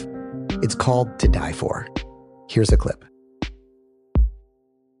half. It's called To Die For. Here's a clip.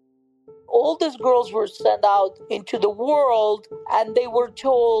 All these girls were sent out into the world and they were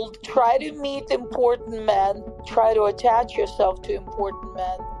told, try to meet important men, try to attach yourself to important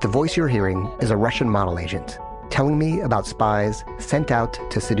men. The voice you're hearing is a Russian model agent telling me about spies sent out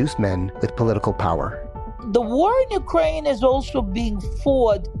to seduce men with political power. The war in Ukraine is also being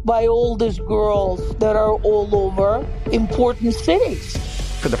fought by all these girls that are all over important cities.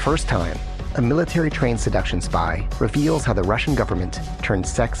 For the first time, a military-trained seduction spy reveals how the Russian government turned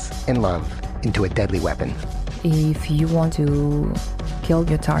sex and love into a deadly weapon. If you want to kill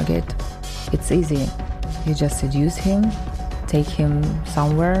your target, it's easy. You just seduce him, take him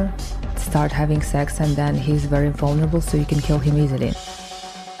somewhere, start having sex, and then he's very vulnerable, so you can kill him easily.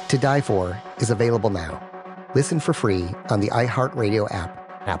 To Die For is available now. Listen for free on the iHeartRadio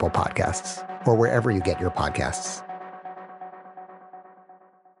app, Apple Podcasts, or wherever you get your podcasts.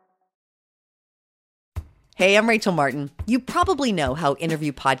 Hey, I'm Rachel Martin. You probably know how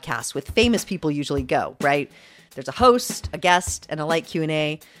interview podcasts with famous people usually go, right? There's a host, a guest, and a light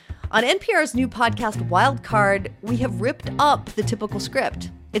Q&A. On NPR's new podcast, Wild Card, we have ripped up the typical script.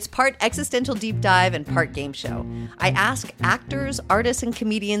 It's part existential deep dive and part game show. I ask actors, artists, and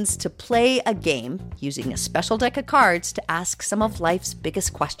comedians to play a game using a special deck of cards to ask some of life's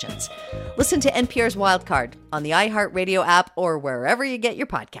biggest questions. Listen to NPR's Wild Card on the iHeartRadio app or wherever you get your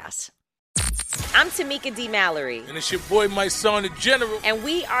podcasts. I'm Tamika D. Mallory. And it's your boy, my son, the General. And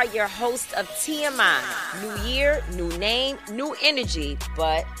we are your hosts of TMI. New year, new name, new energy,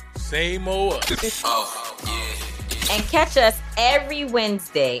 but Same old us. Oh, yeah. And catch us every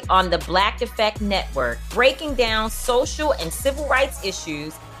Wednesday on the Black Effect Network, breaking down social and civil rights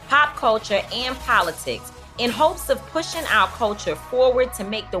issues, pop culture, and politics in hopes of pushing our culture forward to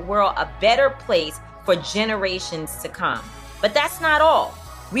make the world a better place for generations to come. But that's not all.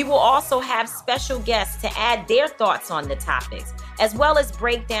 We will also have special guests to add their thoughts on the topics, as well as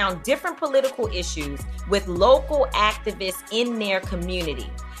break down different political issues with local activists in their community.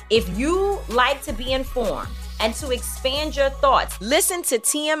 If you like to be informed and to expand your thoughts, listen to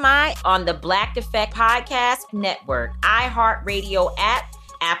TMI on the Black Effect Podcast Network, iHeartRadio app,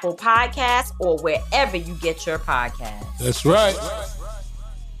 Apple Podcasts, or wherever you get your podcasts. That's right.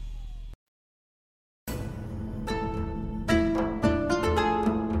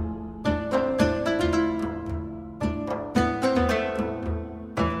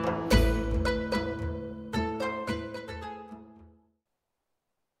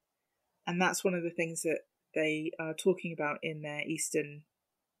 And that's one of the things that they are talking about in their Eastern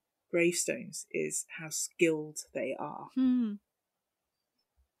gravestones, is how skilled they are. Hmm.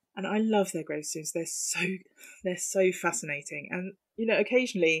 And I love their gravestones. They're so fascinating. And, you know,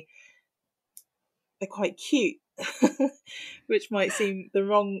 occasionally they're quite cute, which might seem the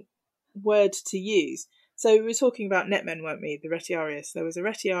wrong word to use. So we were talking about netmen, weren't we? The Retiarius. There was a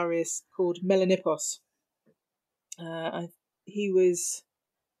Retiarius called Melanippos. He was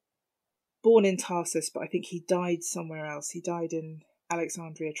born in Tarsus, but I think he died somewhere else. He died in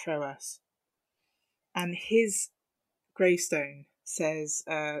Alexandria, Troas. And his gravestone says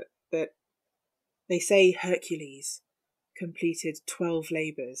that they say Hercules completed 12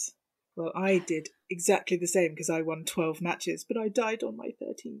 labours Well, I did exactly the same because I won 12 matches, but I died on my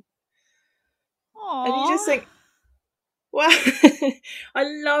 13th. Aww. And you just think, wow, I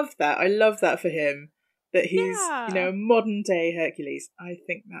love that. I love that for him, that he's, a modern day Hercules. I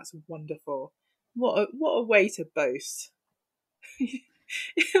think that's wonderful. What a way to boast.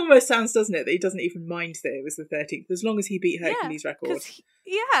 It almost sounds, doesn't it, that he doesn't even mind that it was the 13th, as long as he beat Hercules' record.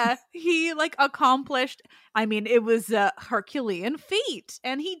 He like accomplished, I mean, it was a Herculean feat,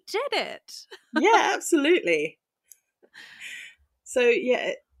 and he did it. Yeah, absolutely. So,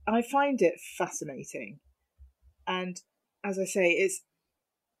 yeah, I find it fascinating. And as I say,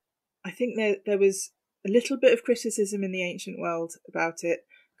 I think there was a little bit of criticism in the ancient world about it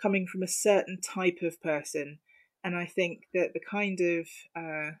coming from a certain type of person. And I think that the kind of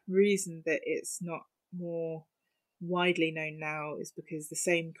reason that it's not more widely known now is because the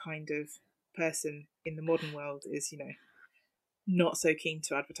same kind of person in the modern world is, not so keen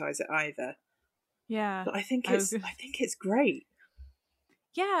to advertise it either. Yeah. But I think it's great.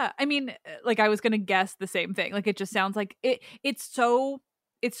 Yeah, I mean, like I was gonna guess the same thing. Like it just sounds like it's so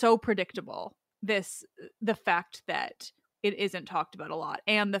predictable. The fact that it isn't talked about a lot,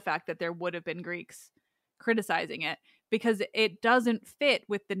 and the fact that there would have been Greeks criticizing it, because it doesn't fit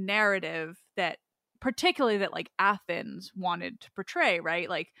with the narrative that, particularly that like Athens wanted to portray, right?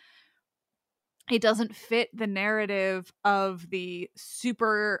 Like it doesn't fit the narrative of the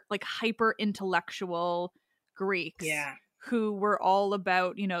super like hyper intellectual Greeks. Yeah. Who were all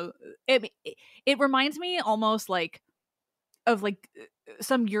about, it reminds me almost like of like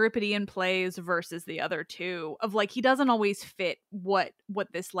some Euripidean plays versus the other two, of like he doesn't always fit what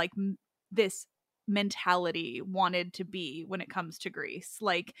this like this mentality wanted to be when it comes to Greece.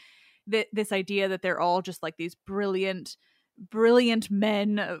 Like this idea that they're all just like these brilliant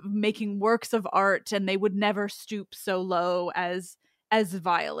men making works of art, and they would never stoop so low as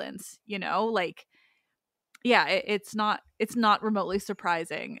violence, like. Yeah, it's not remotely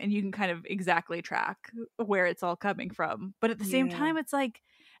surprising, and you can kind of exactly track where it's all coming from. But at the same time, it's like,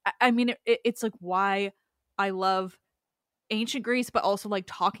 I mean, it's like why I love ancient Greece, but also like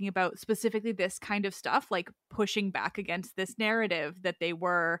talking about specifically this kind of stuff, like pushing back against this narrative that they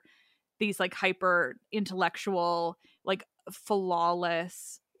were these like hyper intellectual, like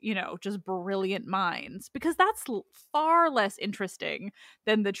flawless, just brilliant minds, because that's far less interesting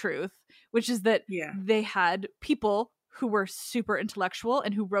than the truth, which is that they had people who were super intellectual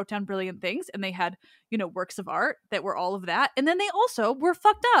and who wrote down brilliant things, and they had, works of art that were all of that. And then they also were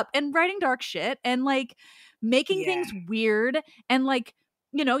fucked up and writing dark shit and like making things weird, and like,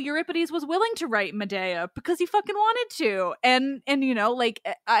 Euripides was willing to write Medea because he fucking wanted to. And like,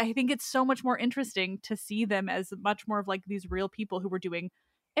 I think it's so much more interesting to see them as much more of like these real people who were doing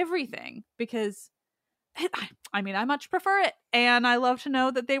everything, because I mean, I much prefer it. And I love to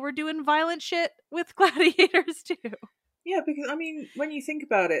know that they were doing violent shit with gladiators too. Yeah, because I mean, when you think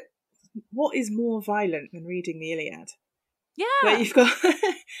about it, what is more violent than reading the Iliad? Yeah. Where you've got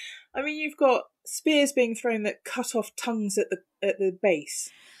you've got spears being thrown that cut off tongues at the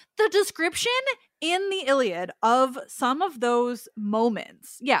base. The description in the Iliad of some of those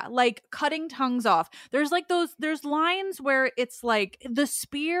moments, like cutting tongues off. There's lines where it's like the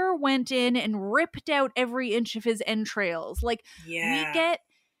spear went in and ripped out every inch of his entrails. Like we get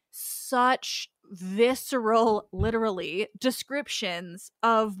such visceral, literally, descriptions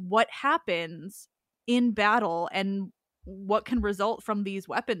of what happens in battle and what can result from these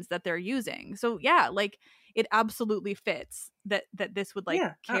weapons that they're using. So like it absolutely fits that this would like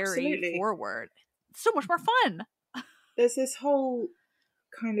carry forward. It's so much more fun. There's this whole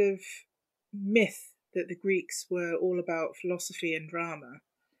kind of myth that the Greeks were all about philosophy and drama,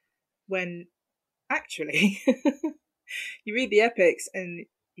 when actually you read the epics and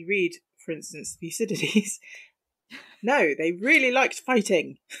you read, for instance, Thucydides. No, they really liked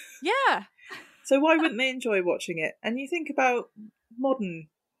fighting. Yeah. So why wouldn't they enjoy watching it? And you think about modern...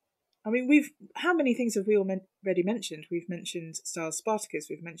 I mean, how many things have we already mentioned? We've mentioned Styles Spartacus,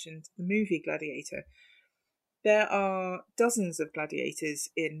 we've mentioned the movie Gladiator. There are dozens of gladiators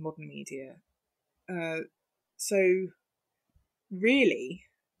in modern media. So, really,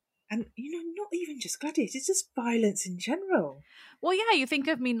 and, not even just gladiators, just violence in general. Well, yeah, you think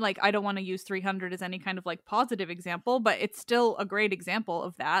of, I don't want to use 300 as any kind of, like, positive example, but it's still a great example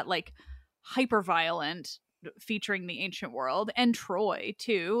of that, like, hyper-violent, featuring the ancient world, and Troy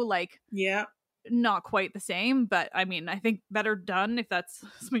too, like, not quite the same, but I mean, I think better done, if that's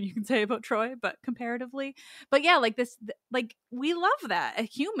something you can say about Troy, but comparatively. But yeah, like this, like we love that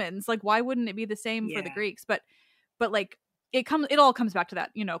humans, like why wouldn't it be the same for the Greeks? But like it all comes back to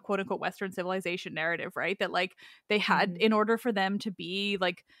that, quote unquote Western civilization narrative, right? That like they had, in order for them to be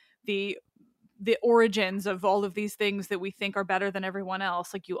like the origins of all of these things that we think are better than everyone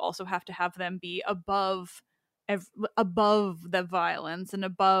else, like you also have to have them be above the violence and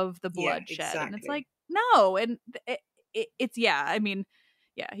above the bloodshed. exactly. And it's like, no. And it's I mean,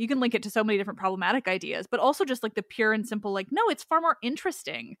 yeah, you can link it to so many different problematic ideas, but also just like the pure and simple, like, no, it's far more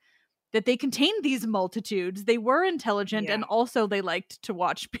interesting that they contained these multitudes. They were intelligent, and also they liked to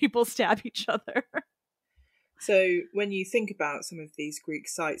watch people stab each other. So when you think about some of these Greek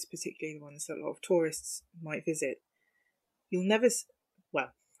sites, particularly the ones that a lot of tourists might visit, you'll never, well,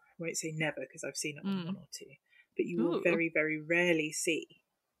 I won't say never because I've seen it on one or two, but you will very, very rarely see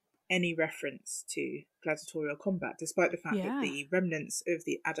any reference to gladiatorial combat, despite the fact that the remnants of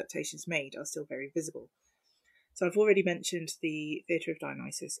the adaptations made are still very visible. So I've already mentioned the Theatre of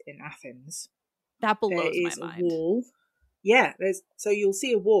Dionysus in Athens. That blows my mind. There is a wall. Yeah, so you'll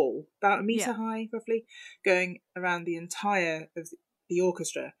see a wall about a metre high, roughly, going around the entire of the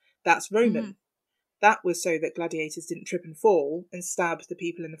orchestra. That's Roman. Mm-hmm. That was so that gladiators didn't trip and fall and stab the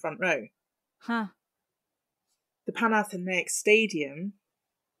people in the front row. Huh. The Panathenaic Stadium,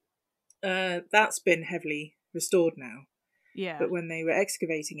 that's been heavily restored now. Yeah. But when they were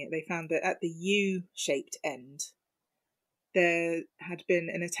excavating it, they found that at the U-shaped end, there had been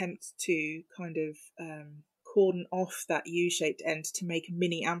an attempt to kind of cordon off that U-shaped end to make a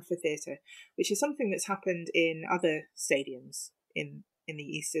mini amphitheatre, which is something that's happened in other stadiums in the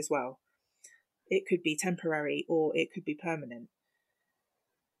East as well. It could be temporary or it could be permanent.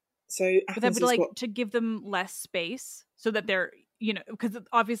 So but that would like to give them less space so that they're, you know, because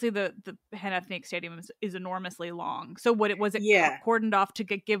obviously the Panathenaic Stadium is enormously long. So was it cordoned off to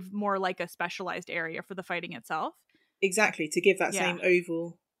give more like a specialized area for the fighting itself? Exactly, to give that same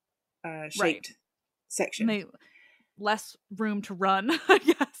oval shaped section. Less room to run, I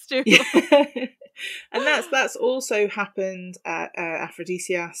guess, too. And that's also happened at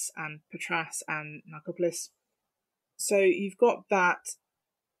Aphrodisias and Patras and Nicopolis. So you've got that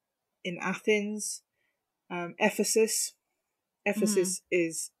in Athens. Ephesus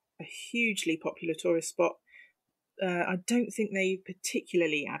is a hugely popular tourist spot. I don't think they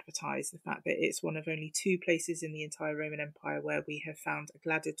particularly advertise the fact that it's one of only 2 places in the entire Roman Empire where we have found a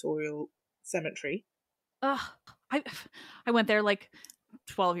gladiatorial cemetery. I went there like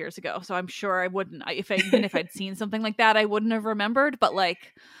 12 years ago, so I'm sure I wouldn't. Even if I'd seen something like that, I wouldn't have remembered. But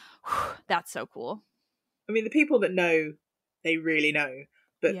like, that's so cool. I mean, the people that know, they really know.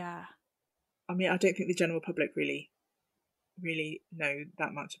 But yeah, I mean, I don't think the general public really know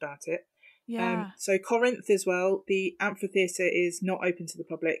that much about it. Yeah. So Corinth as well, the amphitheatre is not open to the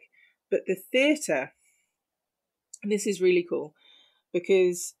public, but the theatre, and this is really cool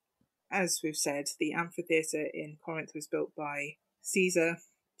because, as we've said, the amphitheatre in Corinth was built by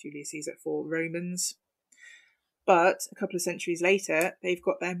Julius Caesar, for Romans. But a couple of centuries later, they've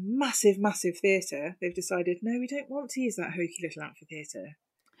got their massive, massive theatre. They've decided, no, we don't want to use that hokey little amphitheatre.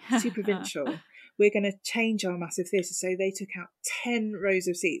 Too provincial. We're going to change our massive theatre. So they took out 10 rows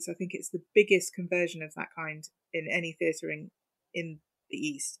of seats. I think it's the biggest conversion of that kind in any theatre in the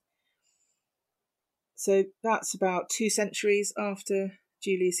East. So that's about 2 centuries after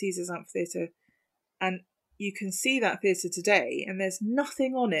Julius Caesar's amphitheatre. And you can see that theatre today, and there's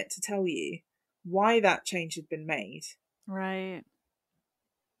nothing on it to tell you why that change had been made. Right.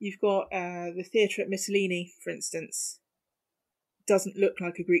 You've got the theatre at Mytilene, for instance, doesn't look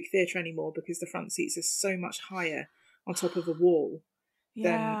like a Greek theatre anymore because the front seats are so much higher on top of a wall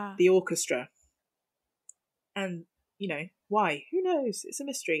than the orchestra. And, you know, why? Who knows? It's a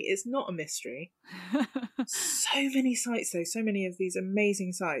mystery. It's not a mystery. So many sites, though. So many of these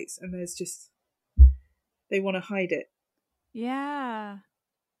amazing sites. And there's just... they want to hide it. Yeah.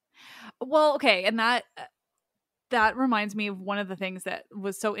 Well, okay. And that reminds me of one of the things that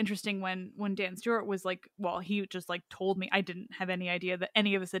was so interesting when Dan Stewart was like, well, he just like told me. I didn't have any idea that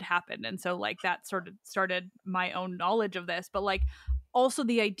any of this had happened. And so like that sort of started my own knowledge of this. But like also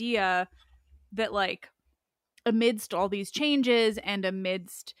the idea that like amidst all these changes and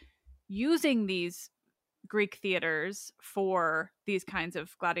amidst using these Greek theaters for these kinds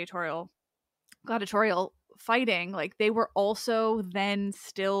of gladiatorial fighting, like they were also then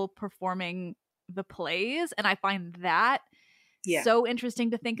still performing the plays, and I find that so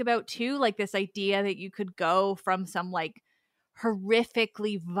interesting to think about too, like this idea that you could go from some like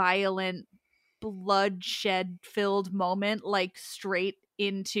horrifically violent bloodshed filled moment like straight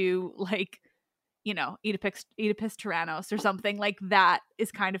into like, you know, Oedipus Tyrannos or something. Like that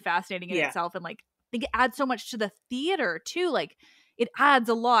is kind of fascinating in itself, and like I think it adds so much to the theater too. Like it adds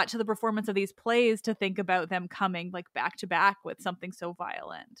a lot to the performance of these plays to think about them coming like back to back with something so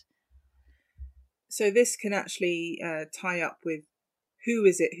violent. So this can actually tie up with who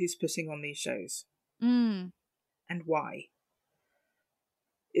is it who's putting on these shows? Mm. And why?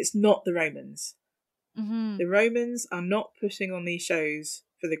 It's not the Romans. Mm-hmm. The Romans are not putting on these shows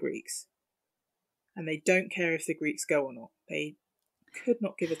for the Greeks. And they don't care if the Greeks go or not. They could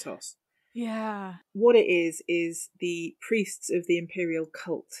not give a toss. Yeah. What it is the priests of the imperial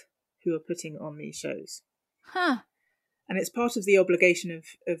cult who are putting on these shows. Huh. And it's part of the obligation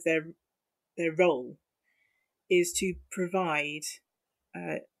of their role is to provide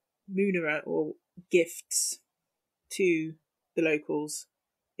munera or gifts to the locals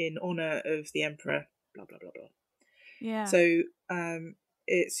in honour of the emperor, blah, blah, blah, blah. Yeah. So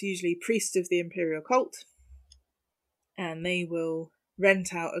it's usually priests of the imperial cult, and they will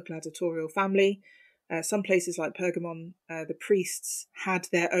rent out a gladiatorial family. Some places like Pergamon, the priests had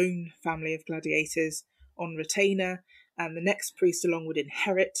their own family of gladiators on retainer, and the next priest along would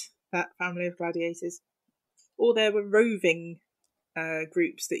inherit that family of gladiators. Or there were roving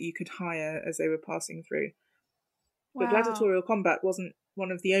groups that you could hire as they were passing through. Wow. But gladiatorial combat wasn't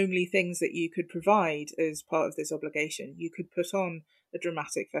one of the only things that you could provide as part of this obligation. You could put on a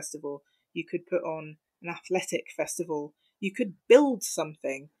dramatic festival. You could put on an athletic festival. You could build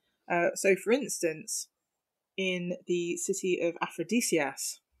something. So, for instance, in the city of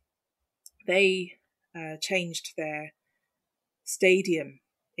Aphrodisias, they changed their stadium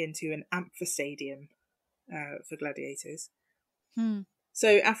into an amphistadium for gladiators.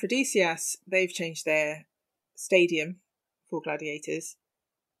 So Aphrodisias, they've changed their stadium for gladiators,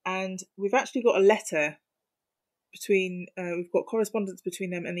 and we've actually got a letter between, we've got correspondence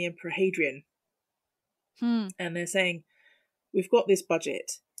between them and the Emperor Hadrian. And they're saying, we've got this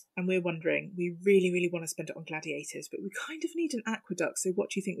budget, and we're wondering, we really, really want to spend it on gladiators, but we kind of need an aqueduct, so what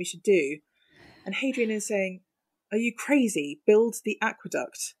do you think we should do? And Hadrian is saying, are you crazy? Build the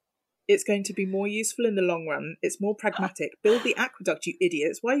aqueduct. It's going to be more useful in the long run. It's more pragmatic. Build the aqueduct, you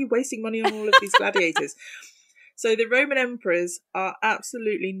idiots. Why are you wasting money on all of these gladiators? So the Roman emperors are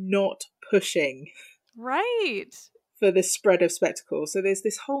absolutely not pushing for the spread of spectacle. So there's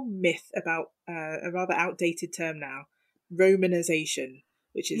this whole myth about a rather outdated term now, Romanization,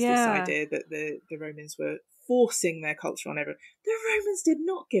 which is this idea that the Romans were forcing their culture on everyone. The Romans did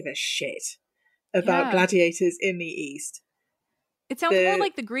not give a shit about gladiators in the East. It sounds more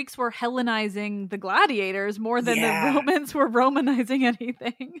like the Greeks were Hellenizing the gladiators more than the Romans were Romanizing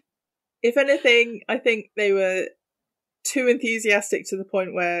anything. If anything, I think they were too enthusiastic to the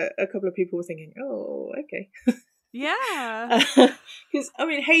point where a couple of people were thinking, oh, okay. Yeah. Because, I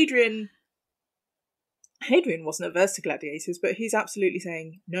mean, Hadrian wasn't averse to gladiators, but he's absolutely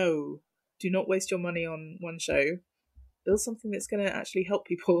saying, no, do not waste your money on one show. Build something that's going to actually help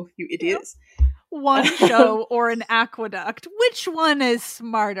people, you idiots. Yep. One show or an aqueduct. Which one is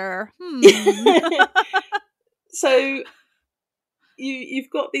smarter? So you've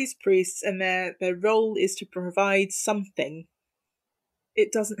got these priests, and their role is to provide something.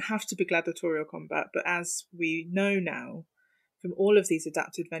 It doesn't have to be gladiatorial combat, but as we know now from all of these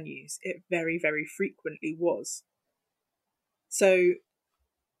adapted venues, it very, very frequently was. So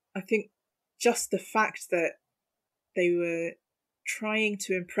I think just the fact that they were trying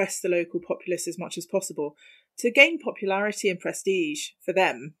to impress the local populace as much as possible to gain popularity and prestige for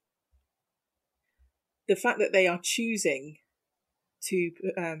them, the fact that they are choosing to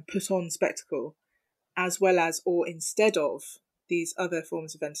put on spectacle as well as or instead of these other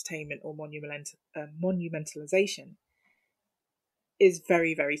forms of entertainment or monumentalization is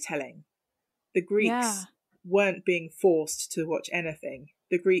very, very telling. The Greeks weren't being forced to watch anything.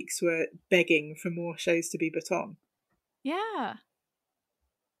 The Greeks were begging for more shows to be put on. Yeah.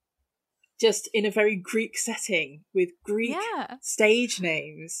 Just in a very Greek setting with Greek stage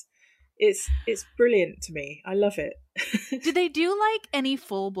names. It's brilliant to me. I love it. Did they do like any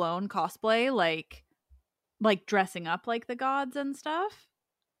full-blown cosplay, like dressing up like the gods and stuff?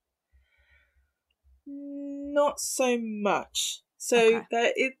 Not so much. So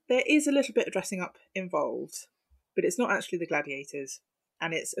there is a little bit of dressing up involved, but it's not actually the gladiators,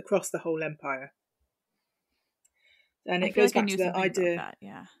 and it's across the whole empire. And it goes back to the idea.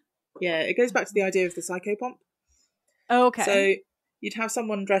 It goes back to the idea of the psychopomp. Oh, okay. So you'd have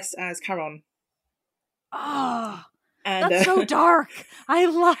someone dressed as Charon. Oh, that's so dark. I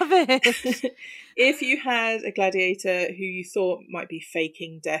love it. If you had a gladiator who you thought might be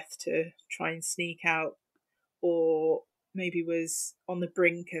faking death to try and sneak out, or maybe was on the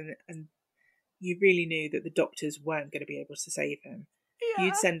brink and you really knew that the doctors weren't going to be able to save him,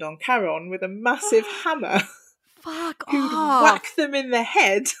 you'd send on Charon with a massive hammer. Fuck who'd off. whack them in the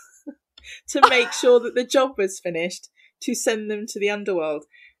head to make sure that the job was finished, to send them to the underworld.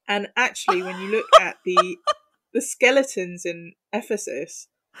 And actually, when you look at the the skeletons in Ephesus,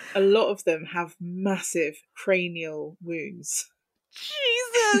 a lot of them have massive cranial wounds.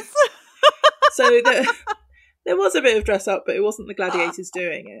 Jesus. So there was a bit of dress up, but it wasn't the gladiators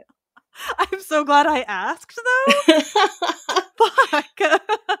doing it. I'm so glad I asked, though. Fuck.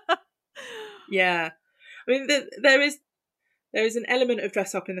 Yeah. I mean, there is an element of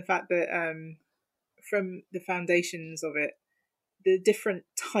dress up in the fact that from the foundations of it, the different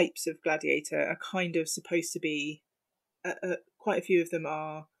types of gladiator are kind of supposed to be, quite a few of them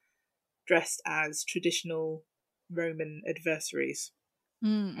are dressed as traditional Roman adversaries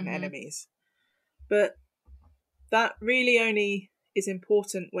and enemies. But that really only is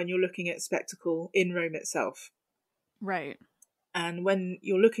important when you're looking at spectacle in Rome itself. Right. And when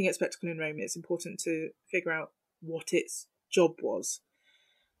you're looking at spectacle in Rome, it's important to figure out what its job was.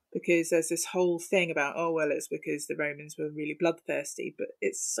 Because there's this whole thing about, oh, well, it's because the Romans were really bloodthirsty. But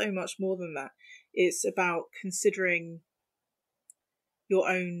it's so much more than that. It's about considering your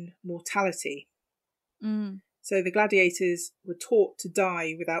own mortality. So the gladiators were taught to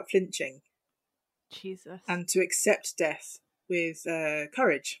die without flinching. Jesus. And to accept death with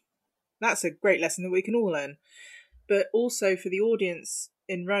courage. That's a great lesson that we can all learn. But also for the audience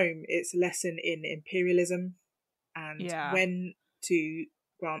in Rome, it's a lesson in imperialism and when to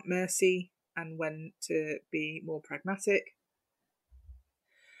grant mercy and when to be more pragmatic.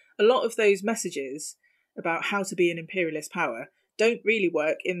 A lot of those messages about how to be an imperialist power don't really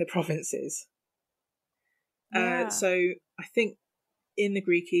work in the provinces. So I think in the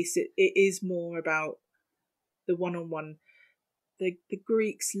Greek East, it is more about the one-on-one. The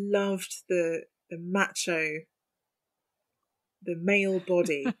Greeks loved the macho, the male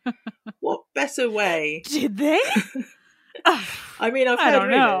body. What better way? Did they? I mean, I've heard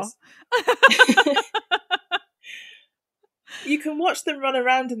rumours. You can watch them run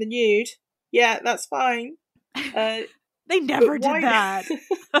around in the nude. Yeah, that's fine. They never did that.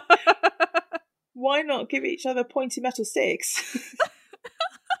 Why not give each other pointy metal sticks?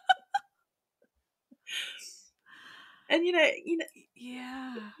 And you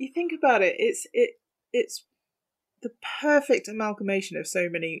think about it. It's the perfect amalgamation of so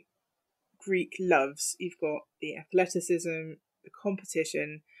many Greek loves. You've got the athleticism, the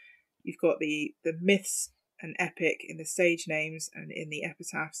competition. You've got the myths and epic in the stage names and in the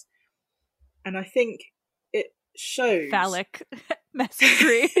epitaphs. And I think it shows phallic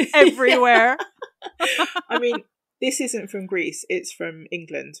messaging everywhere. I mean, this isn't from Greece, it's from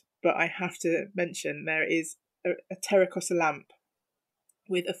England, but I have to mention there is a terracotta lamp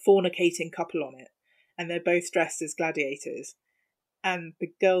with a fornicating couple on it, and they're both dressed as gladiators, and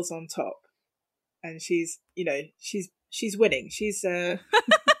the girl's on top, and she's winning. She's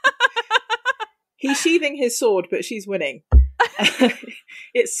he's sheathing his sword, but she's winning.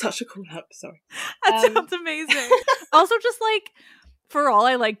 It's such a cool lamp. Sorry, that sounds amazing. Also, just like, for all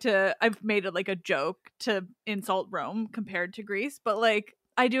I've made it like a joke to insult Rome compared to Greece, but like,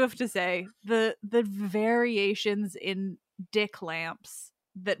 I do have to say the variations in dick lamps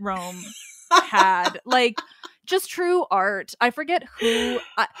that Rome had, like, just true art. I forget who.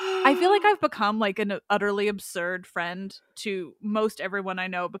 I feel like I've become like an utterly absurd friend to most everyone I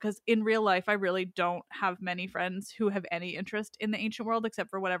know, because in real life I really don't have many friends who have any interest in the ancient world except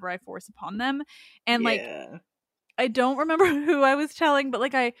for whatever I force upon them. And like, I don't remember who I was telling, but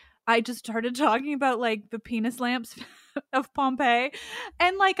like I just started talking about like the penis lamps of Pompeii,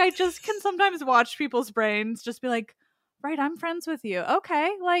 and like I just can sometimes watch people's brains just be like, right, I'm friends with you.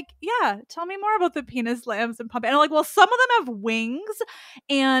 Okay, like, yeah, tell me more about the penis lamps in Pompeii. And I'm like, well, some of them have wings,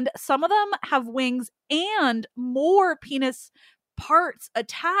 and some of them have wings and more penis parts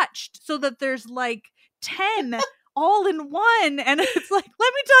attached, so that there's like 10 all in one. And it's like,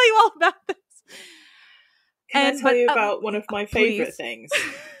 let me tell you all about this. Can I tell you about one of my favourite things?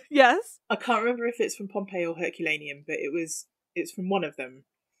 Yes. I can't remember if it's from Pompeii or Herculaneum, but it's from one of them.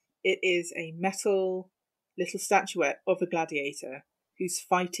 It is a metal little statuette of a gladiator who's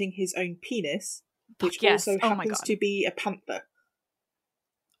fighting his own penis, which also happens to be a panther.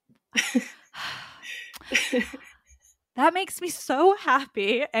 That makes me so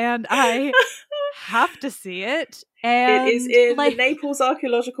happy, and I have to see it. And it is in the Naples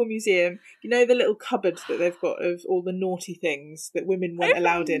Archaeological Museum. You know the little cupboard that they've got of all the naughty things that women weren't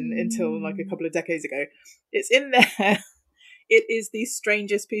allowed in until like a couple of decades ago? It's in there. It is the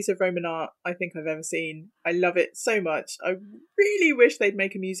strangest piece of Roman art I think I've ever seen. I love it so much. I really wish they'd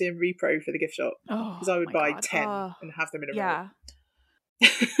make a museum repro for the gift shop, because I would buy 10 and have them in a row.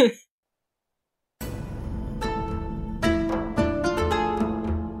 Yeah.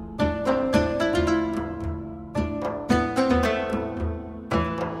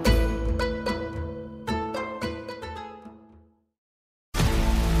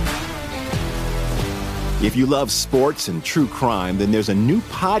 If you love sports and true crime, then there's a new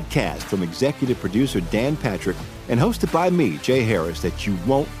podcast from executive producer Dan Patrick and hosted by me, Jay Harris, that you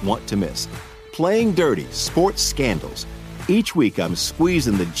won't want to miss. Playing Dirty: Sports Scandals. Each week, I'm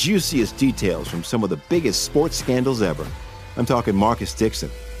squeezing the juiciest details from some of the biggest sports scandals ever. I'm talking Marcus Dixon,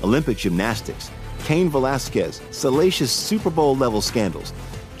 Olympic gymnastics, Cain Velasquez, salacious Super Bowl-level scandals.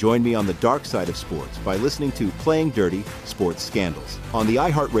 Join me on the dark side of sports by listening to Playing Dirty: Sports Scandals on the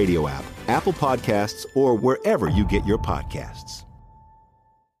iHeartRadio app, Apple Podcasts, or wherever you get your podcasts.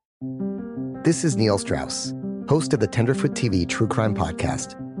 This is Neil Strauss, host of the Tenderfoot TV True Crime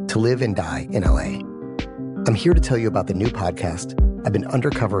Podcast, To Live and Die in LA. I'm here to tell you about the new podcast I've been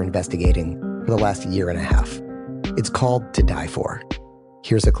undercover investigating for the last year and a half. It's called To Die For.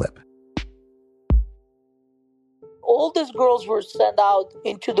 Here's a clip. All these girls were sent out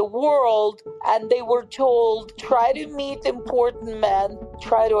into the world and they were told, try to meet important men,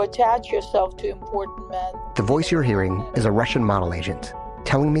 try to attach yourself to important men. The voice you're hearing is a Russian model agent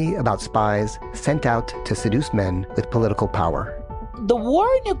telling me about spies sent out to seduce men with political power. The war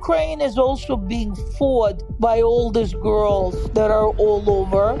in Ukraine is also being fought by all these girls that are all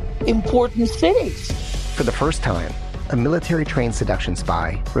over important cities. For the first time, a military-trained seduction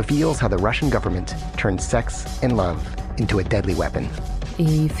spy reveals how the Russian government turned sex and love into a deadly weapon.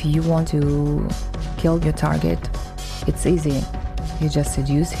 If you want to kill your target, it's easy. You just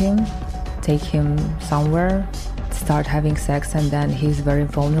seduce him, take him somewhere, start having sex, and then he's very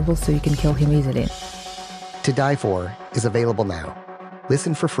vulnerable, so you can kill him easily. To Die For is available now.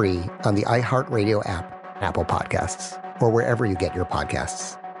 Listen for free on the iHeartRadio app, Apple Podcasts, or wherever you get your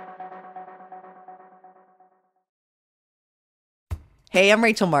podcasts. Hey, I'm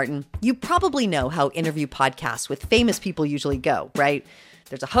Rachel Martin. You probably know how interview podcasts with famous people usually go, right?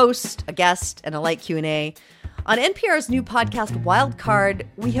 There's a host, a guest, and a light Q&A. On NPR's new podcast, Wild Card,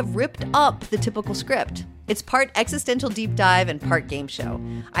 we have ripped up the typical script. It's part existential deep dive and part game show.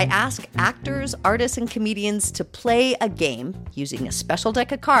 I ask actors, artists, and comedians to play a game using a special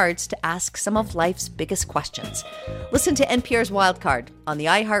deck of cards to ask some of life's biggest questions. Listen to NPR's Wild Card on the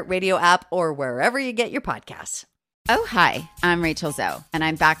iHeartRadio app or wherever you get your podcasts. Oh, hi, I'm Rachel Zoe, and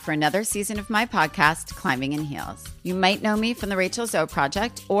I'm back for another season of my podcast, Climbing in Heels. You might know me from the Rachel Zoe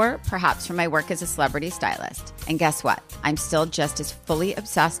Project, or perhaps from my work as a celebrity stylist. And guess what? I'm still just as fully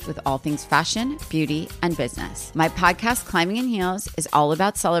obsessed with all things fashion, beauty, and business. My podcast, Climbing in Heels, is all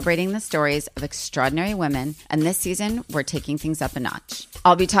about celebrating the stories of extraordinary women, and this season, we're taking things up a notch.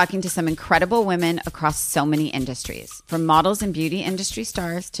 I'll be talking to some incredible women across so many industries, from models and beauty industry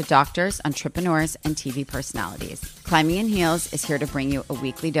stars to doctors, entrepreneurs, and TV personalities. Climbing in Heels is here to bring you a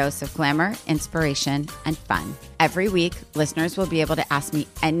weekly dose of glamour, inspiration, and fun. Every week, listeners will be able to ask me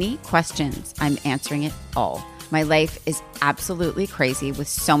any questions. I'm answering it all. My life is absolutely crazy with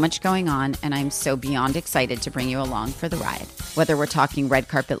so much going on, and I'm so beyond excited to bring you along for the ride. Whether we're talking red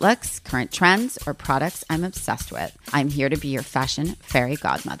carpet looks, current trends, or products I'm obsessed with, I'm here to be your fashion fairy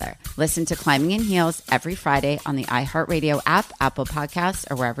godmother. Listen to Climbing in Heels every Friday on the iHeartRadio app, Apple Podcasts,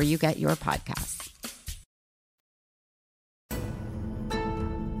 or wherever you get your podcasts.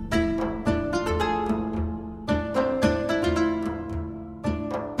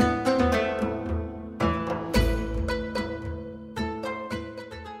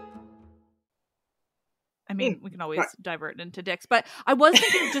 I mean, we can always divert into dicks, but I was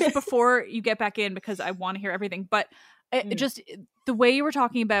thinking just before you get back in, because I want to hear everything, but just the way you were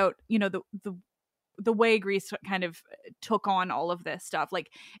talking about, you know, the way Greece kind of took on all of this stuff.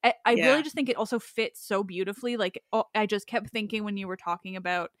 Like, I really just think it also fits so beautifully. Like, I just kept thinking when you were talking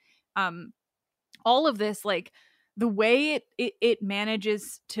about all of this, like the way it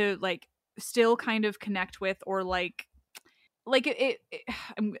manages to like still kind of connect with, or like I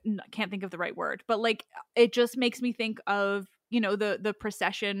can't think of the right word, but like it just makes me think of, you know, the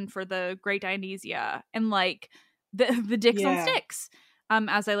procession for the Great Dionysia, and like the dicks on sticks,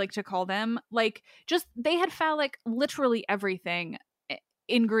 as I like to call them. Like, just they had phallic literally everything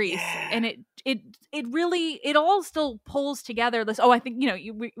in Greece, and it really, it all still pulls together this. I think, you know,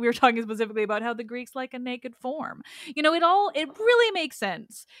 we were talking specifically about how the Greeks like a naked form. You know, it really makes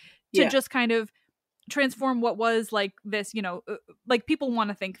sense to just kind of transform what was like this, you know, like people want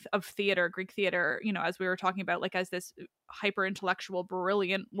to think of theater, Greek theater, you know, as we were talking about, like as this hyper intellectual,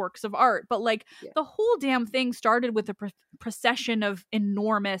 brilliant works of art. But like the whole damn thing started with a procession of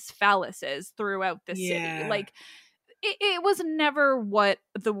enormous phalluses throughout the city. Like it was never what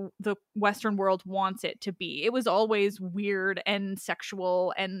the Western world wants it to be. It was always weird and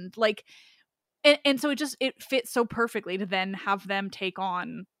sexual, and like, and so it fits so perfectly to then have them take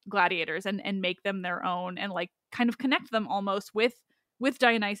on gladiators and make them their own, and like kind of connect them almost with with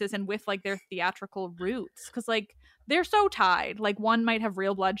Dionysus and with like their theatrical roots, because like they're so tied. Like one might have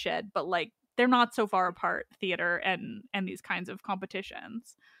real bloodshed, but like they're not so far apart, theater and these kinds of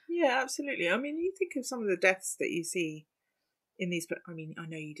competitions. Yeah, absolutely. I mean, you think of some of the deaths that you see in these, but I mean, I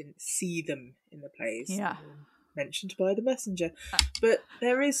know you didn't see them in the plays. Yeah. Mentioned by the messenger. But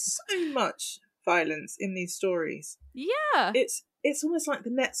there is so much violence in these stories. Yeah. It's almost like the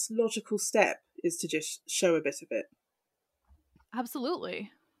next logical step is to just show a bit of it.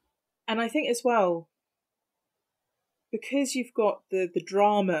 Absolutely. And I think as well, because you've got the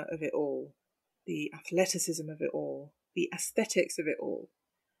drama of it all, the athleticism of it all, the aesthetics of it all,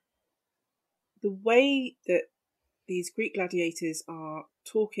 the way that these Greek gladiators are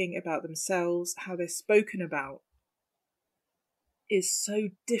talking about themselves, how they're spoken about, is so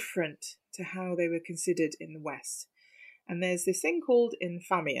different to how they were considered in the West. And there's this thing called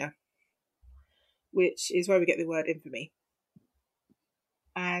infamia, which is where we get the word infamy.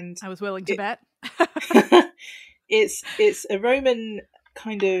 And I was willing to bet. It's a Roman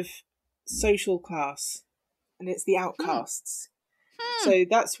kind of social class, and it's the outcasts. So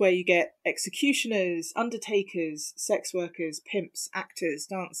that's where you get executioners, undertakers, sex workers, pimps, actors,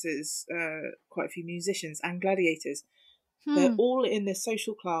 dancers, quite a few musicians, and gladiators. They're all in this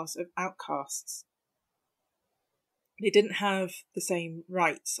social class of outcasts. They didn't have the same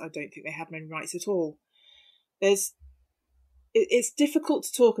rights. I don't think they had many rights at all. It's difficult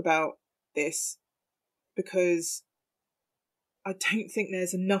to talk about this because I don't think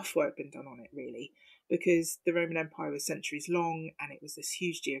there's enough work been done on it, really, because the Roman Empire was centuries long and it was this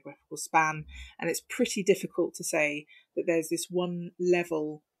huge geographical span, and it's pretty difficult to say that there's this one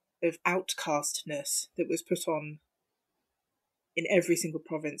level of outcastness that was put on in every single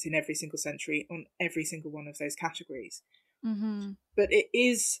province, in every single century, on every single one of those categories. Mm-hmm. But it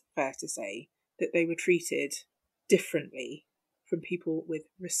is fair to say that they were treated differently from people with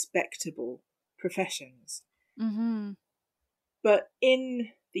respectable professions. Mm-hmm. But in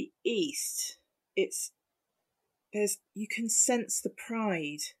the East, you can sense the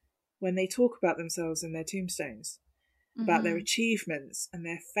pride when they talk about themselves in their tombstones, about their achievements and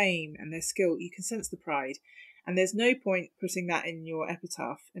their fame and their skill. You can sense the pride. And there's no point putting that in your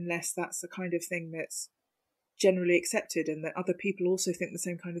epitaph unless that's the kind of thing that's generally accepted and that other people also think the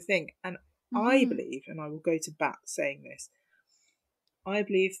same kind of thing. And I believe, and I will go to bat saying this, I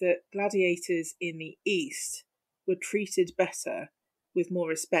believe that gladiators in the East were treated better with more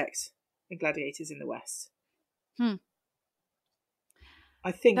respect than gladiators in the West. I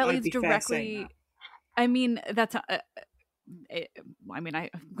think that I'd leads be fair saying that. I mean, that's I mean, I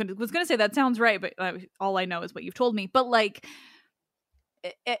was going to say that sounds right, but all I know is what you've told me. But like,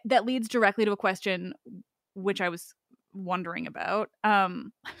 that leads directly to a question which I was wondering about.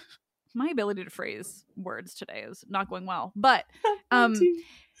 My ability to phrase words today is not going well, but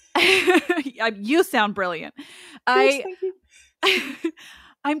you sound brilliant. Thank you.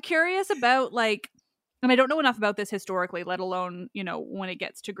 I'm curious about like, and I don't know enough about this historically, let alone, when it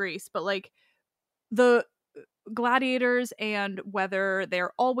gets to Greece, but like the gladiators and whether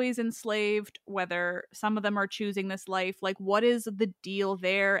they're always enslaved, whether some of them are choosing this life, like what is the deal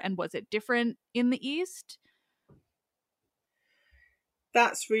there, and was it different in the East?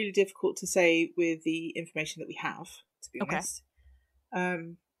 That's really difficult to say with the information that we have, to be honest.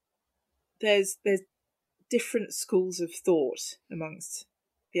 There's different schools of thought amongst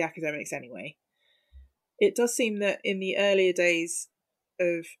the academics anyway. It does seem that in the earlier days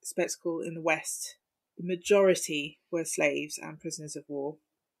of spectacle in the West, the majority were slaves and prisoners of war.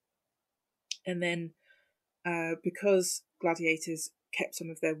 And then because gladiators kept some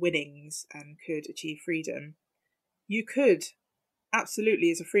of their winnings and could achieve freedom, you could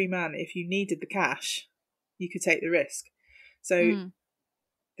absolutely, as a free man, if you needed the cash, you could take the risk. So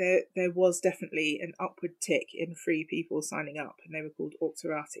there was definitely an upward tick in free people signing up, and they were called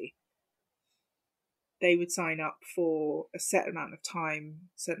auctorati. They would sign up for a set amount of time,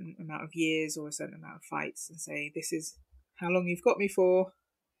 a certain amount of years, or a certain amount of fights, and say, this is how long you've got me for.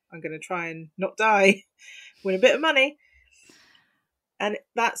 I'm going to try and not die, win a bit of money. And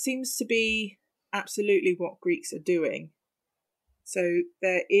that seems to be absolutely what Greeks are doing. So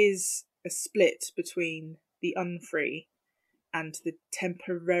there is a split between the unfree and the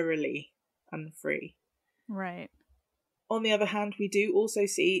temporarily unfree. Right. On the other hand, we do also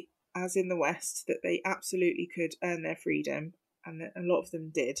see, as in the West, that they absolutely could earn their freedom, and that a lot of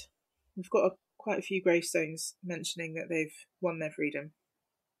them did. We've got quite a few gravestones mentioning that they've won their freedom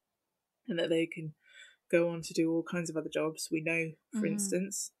and that they can go on to do all kinds of other jobs. We know, for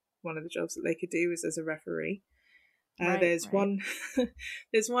instance, one of the jobs that they could do is as a referee. There's one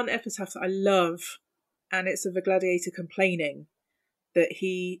epitaph that I love, and it's of a gladiator complaining that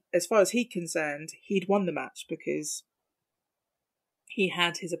he, as far as he's concerned, he'd won the match because he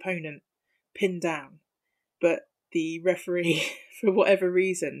had his opponent pinned down. But the referee, for whatever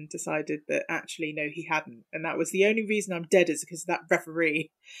reason, decided that actually, no, he hadn't. And that was the only reason I'm dead, is because of that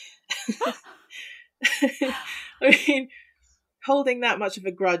referee. I mean, holding that much of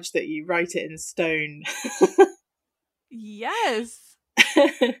a grudge that you write it in stone. Yes.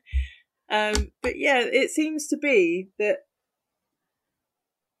 But yeah, it seems to be that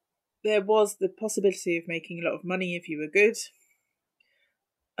there was the possibility of making a lot of money if you were good.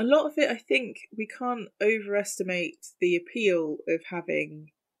 A lot of it, I think, we can't overestimate the appeal of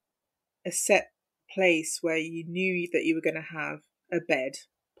having a set place where you knew that you were going to have a bed,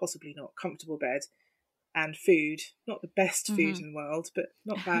 possibly not comfortable bed, and food. Not the best food in the world, but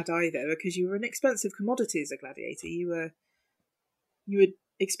not bad either, because you were an expensive commodity as a gladiator. You were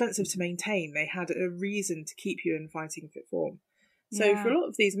expensive to maintain. They had a reason to keep you in fighting fit form. So for a lot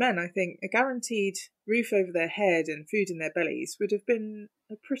of these men, I think a guaranteed roof over their head and food in their bellies would have been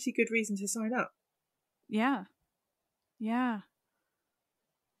a pretty good reason to sign up. Yeah. Yeah.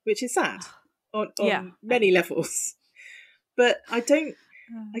 Which is sad on many levels. But I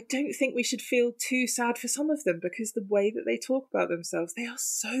don't think we should feel too sad for some of them, because the way that they talk about themselves, they are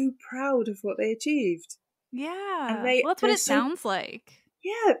so proud of what they achieved. Yeah. And that's what it sounds like.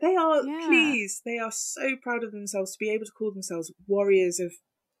 Yeah, they are pleased. They are so proud of themselves to be able to call themselves warriors of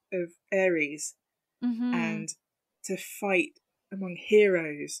Ares and to fight among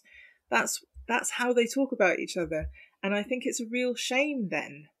heroes. That's how they talk about each other. And I think it's a real shame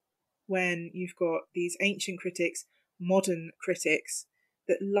then when you've got these ancient critics, modern critics,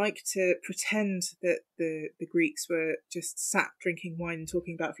 that like to pretend that the Greeks were just sat drinking wine and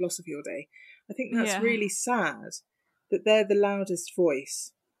talking about philosophy all day. I think that's really sad, that they're the loudest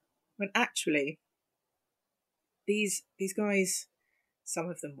voice, when actually these guys, some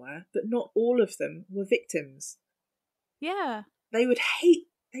of them were, but not all of them were victims. Yeah. They would hate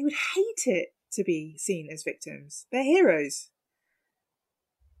it to be seen as victims. They're heroes.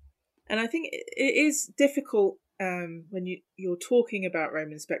 And I think it is difficult when you're talking about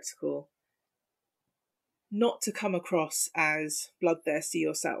Roman spectacle not to come across as bloodthirsty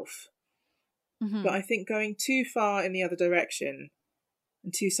yourself. But I think going too far in the other direction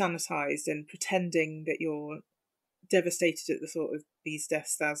and too sanitized and pretending that you're devastated at the thought of these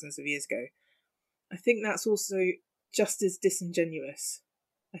deaths thousands of years ago, I think that's also just as disingenuous.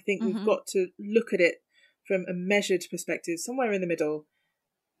 I think we've got to look at it from a measured perspective, somewhere in the middle.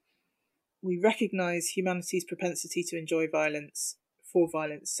 We recognise humanity's propensity to enjoy violence for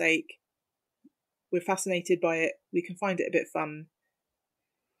violence sake. We're fascinated by it. We can find it a bit fun.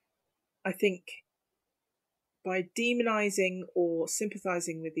 I think by demonising or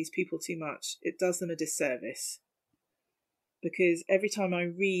sympathising with these people too much, it does them a disservice. Because every time I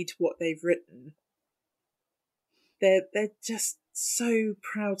read what they've written, they're just so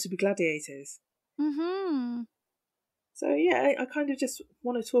proud to be gladiators. So yeah, I kind of just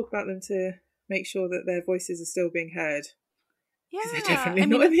want to talk about them to make sure that their voices are still being heard. Yeah, because they're definitely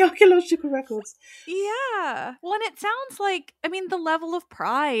not in the archaeological records. Yeah. Well, and it sounds like, the level of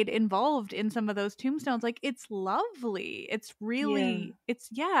pride involved in some of those tombstones, like, it's lovely. It's really,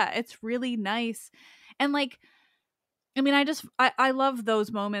 it's really nice. And like, I love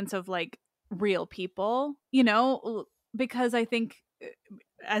those moments of like real people, because I think,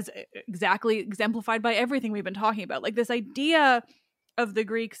 as exactly exemplified by everything we've been talking about, like this idea of the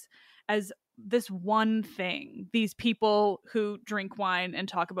Greeks as this one thing, these people who drink wine and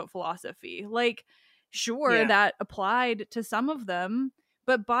talk about philosophy, like, sure, that applied to some of them,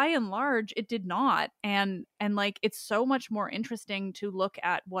 but by and large it did not. And like, it's so much more interesting to look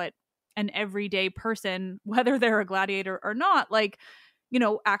at what an everyday person, whether they're a gladiator or not, like,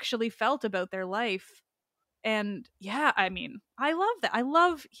 actually felt about their life. And I love that. I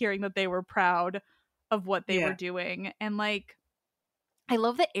love hearing that they were proud of what they were doing. And like, I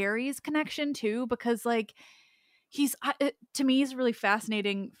love the Ares connection too, because like, he's to me, he's a really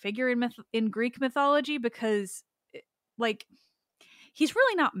fascinating figure in Greek mythology, because like, he's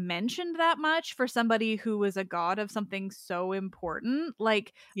really not mentioned that much for somebody who was a god of something so important.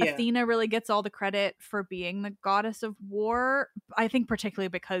 Like, Athena really gets all the credit for being the goddess of war. I think particularly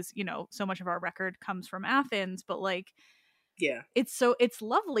because, so much of our record comes from Athens, but like, it's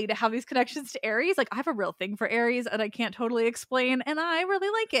lovely to have these connections to Ares. Like, I have a real thing for Ares and I can't totally explain, and I really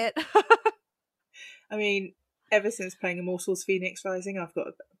like it. Ever since playing Immortals Phoenix Rising, I've got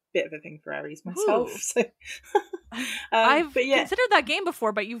a bit of a thing for Ares myself. So. I've considered that game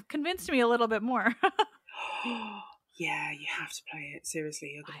before, but you've convinced me a little bit more. Yeah, you have to play it.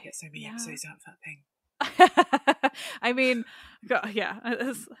 Seriously, you're going to get so many episodes out of that thing. I mean, yeah,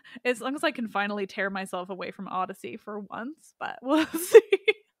 as long as I can finally tear myself away from Odyssey for once, but we'll see.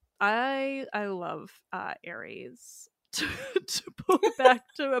 I love Ares. To pull it back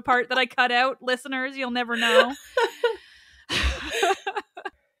to a part that I cut out, listeners, you'll never know.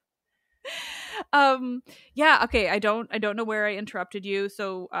 Yeah, okay, I don't know where I interrupted you,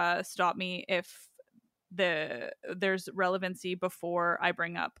 so stop me if there's relevancy before I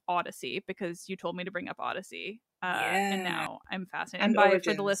bring up Odyssey, because you told me to bring up Odyssey. And now I'm fascinated. And by Origins.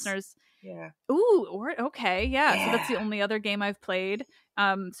 For the listeners. Yeah. Ooh, okay, yeah. So that's the only other game I've played.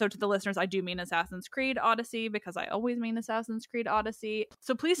 So to the listeners, I do mean Assassin's Creed Odyssey, because I always mean Assassin's Creed Odyssey.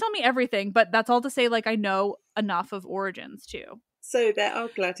 So please tell me everything, but that's all to say, like, I know enough of Origins too. So there are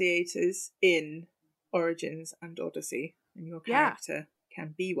gladiators in Origins and Odyssey, and your character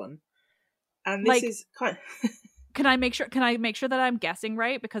can be one. And this is kind of... Can I make sure that I'm guessing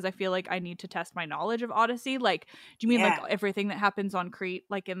right? Because I feel like I need to test my knowledge of Odyssey. Like, do you mean like everything that happens on Crete,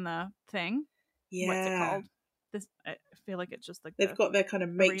 like in the thing? Yeah. What's it called? This, I feel like it's just like they've got their kind of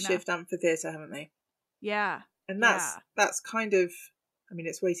makeshift amphitheater, haven't they? Yeah. And that's kind of, I mean,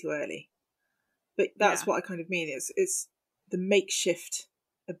 it's way too early, but that's what I kind of mean. It's the makeshift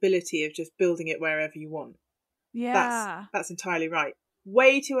ability of just building it wherever you want. Yeah. That's entirely right.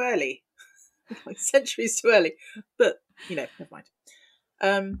 Way too early. Like centuries too early. But, never mind.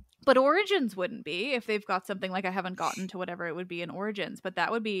 But Origins wouldn't be, if they've got something like I haven't gotten to whatever it would be in Origins, but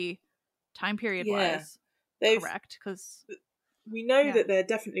that would be time period wise correct, because we know that there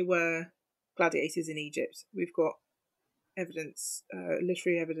definitely were gladiators in Egypt. We've got evidence,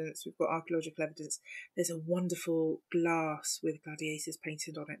 literary evidence, we've got archaeological evidence. There's a wonderful glass with gladiators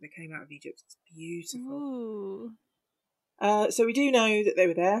painted on it that came out of Egypt. It's beautiful. Ooh. So we do know that they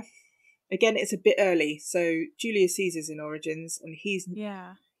were there. Again, it's a bit early. So Julius Caesar's in Origins, and he's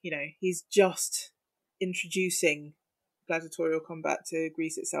he's just introducing gladiatorial combat to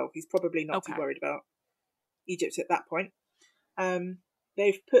Greece itself. He's probably not too worried about Egypt at that point.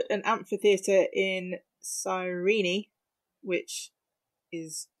 They've put an amphitheatre in Cyrene, which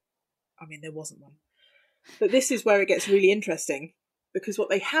is, I mean, there wasn't one. But this is where it gets really interesting, because what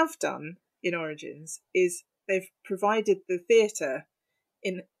they have done in Origins is they've provided the theatre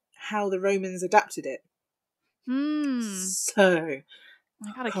in how the Romans adapted it. So,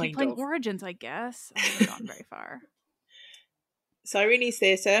 I gotta keep playing Origins, I guess. I haven't gone very far. Cyrene's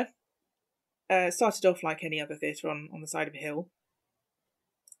theatre started off like any other theatre on the side of a hill.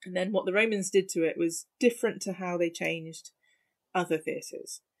 And then what the Romans did to it was different to how they changed other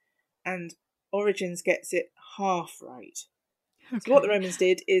theatres. And Origins gets it half right. Okay. So what the Romans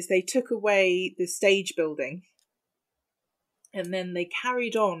did is they took away the stage building, and then they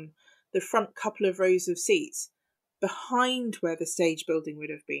carried on the front couple of rows of seats behind where the stage building would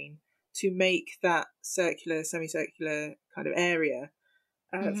have been, to make that circular, semicircular kind of area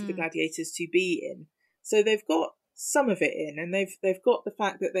for the gladiators to be in. So they've got some of it in, and they've got the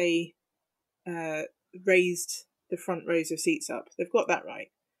fact that they raised the front rows of seats up. They've got that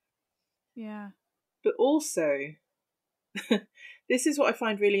right. Yeah. But also, this is what I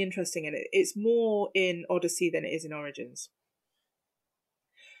find really interesting in it. It's more in Odyssey than it is in Origins.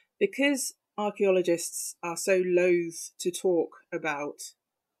 Because archaeologists are so loath to talk about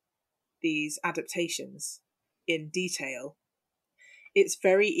these adaptations in detail, it's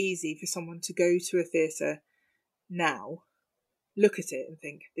very easy for someone to go to a theatre now, look at it and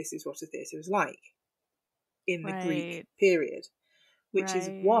think, this is what a theatre was like in the Greek period. Which is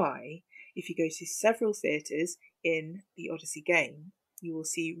why, if you go to several theatres in the Odyssey game, you will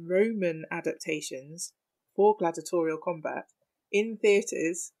see Roman adaptations for gladiatorial combat in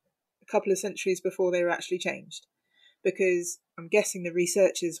theatres a couple of centuries before they were actually changed. Because I'm guessing the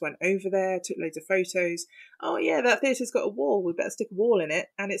researchers went over there, took loads of photos. Oh yeah, that theatre's got a wall, we better stick a wall in it.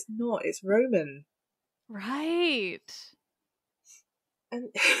 And it's not, it's Roman. Right. And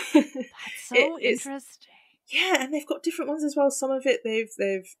that's so interesting. Yeah, and they've got different ones as well. Some of it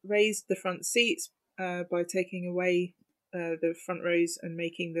they've raised the front seats by taking away the front rows and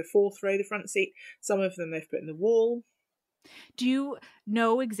making the fourth row the front seat. Some of them they've put in the wall. Do you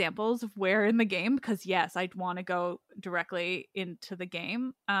know examples of where in the game? Because yes, I'd want to go directly into the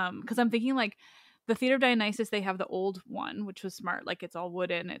game. Because I'm thinking like the Theatre of Dionysus, they have the old one, which was smart. Like it's all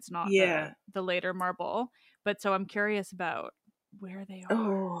wooden. It's not the later marble. But so I'm curious about where they are.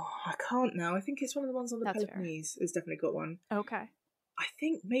 Oh, I can't now. I think it's one of the ones on the Peloponnese has definitely got one. Okay. I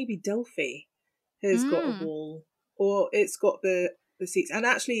think maybe Delphi has got a wall, or it's got the seats. And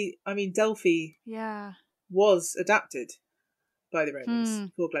actually, I mean, Delphi was adapted by the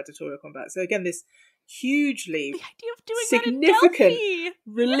Romans for gladiatorial combat. So again, this hugely the idea of doing significant that in Delphi.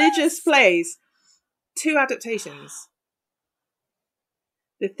 religious plays 2 adaptations.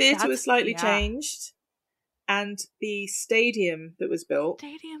 The theatre was slightly changed, and the stadium that was built.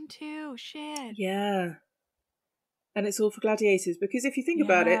 Stadium too, shit. Yeah. And it's all for gladiators, because if you think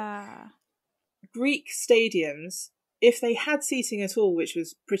about it, Greek stadiums, if they had seating at all, which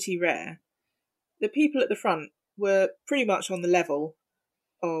was pretty rare, the people at the front were pretty much on the level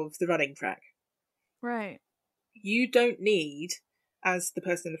of the running track. Right. You don't need, as the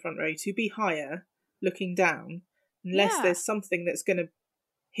person in the front row, to be higher looking down unless there's something that's going to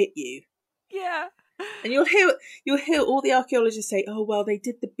hit you. Yeah. And you'll hear all the archaeologists say, "Oh well, they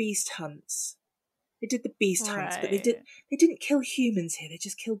did the beast hunts. They did the beast hunts, but they didn't kill humans here. They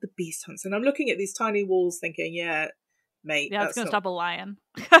just killed the beast hunts." And I'm looking at these tiny walls, thinking, "Yeah, mate, yeah, that's going to stop a lion.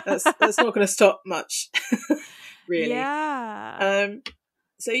 that's not going to stop much, really." Yeah.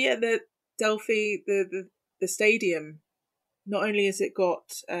 So yeah, the Delphi, the stadium, not only has it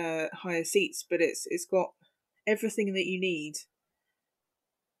got higher seats, but it's got everything that you need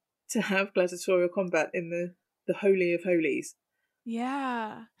to have gladiatorial combat in the Holy of Holies.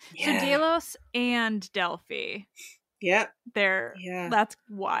 Yeah. So Delos and Delphi. Yeah. That's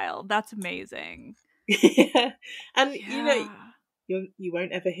wild. That's amazing. Yeah. And you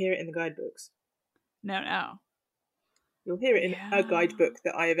won't ever hear it in the guidebooks. No. You'll hear it in a guidebook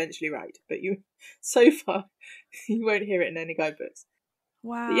that I eventually write, but so far you won't hear it in any guidebooks.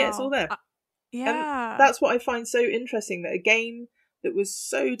 Wow. But yeah, it's all there. Yeah. And that's what I find so interesting, that a game that was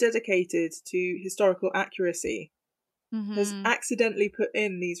so dedicated to historical accuracy has accidentally put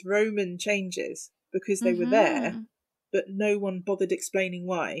in these Roman changes because they were there, but no one bothered explaining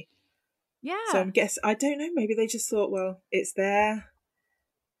why. Yeah. So I don't know, maybe they just thought, well, it's there.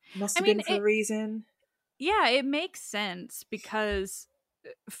 Must have been for a reason. Yeah, it makes sense because,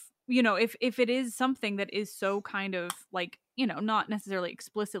 if it is something that is so kind of like, not necessarily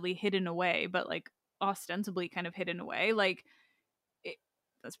explicitly hidden away, but like ostensibly kind of hidden away, like,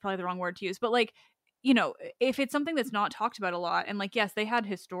 that's probably the wrong word to use, but like, if it's something that's not talked about a lot, and like, yes, they had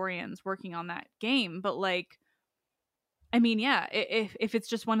historians working on that game, but like, I mean, yeah, if it's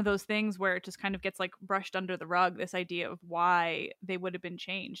just one of those things where it just kind of gets like brushed under the rug, this idea of why they would have been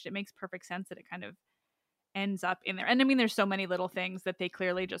changed, it makes perfect sense that it kind of ends up in there. And I mean, there's so many little things that they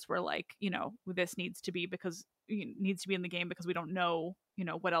clearly just were like, this needs to be in the game because we don't know,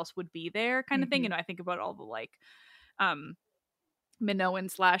 what else would be there kind of thing. I think about all the like, Minoan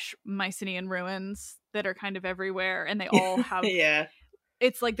 / Mycenaean ruins that are kind of everywhere, and they all have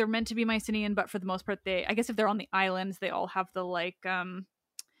it's like they're meant to be Mycenaean, but for the most part I guess if they're on the islands, they all have the like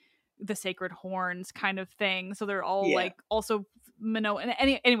the sacred horns kind of thing, so they're all like also Minoan.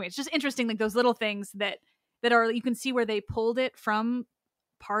 Anyway, it's just interesting, like those little things that are, you can see where they pulled it from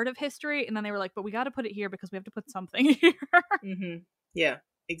part of history, and then they were like, but we got to put it here because we have to put something here. Yeah,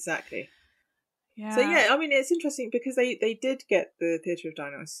 exactly. Yeah. So yeah, I mean, it's interesting because they did get the Theatre of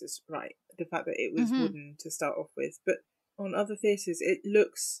Dionysus right, the fact that it was wooden to start off with, but on other theatres it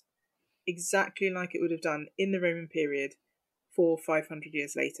looks exactly like it would have done in the Roman period 400-500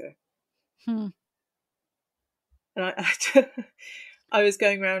 years later. And I was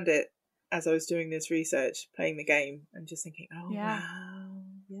going around it as I was doing this research, playing the game, and just thinking, wow,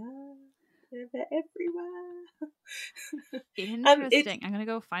 they're everywhere. Interesting. I'm gonna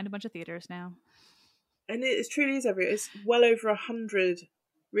go find a bunch of theaters now. And it truly is everywhere. It's well over 100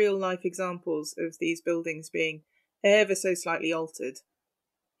 real life examples of these buildings being ever so slightly altered.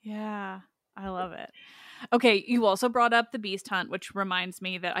 Yeah, I love it. Okay, you also brought up the beast hunt, which reminds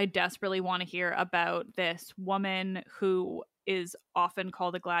me that I desperately want to hear about this woman who is often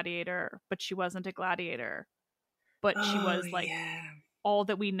called a gladiator, but she wasn't a gladiator. But she was like all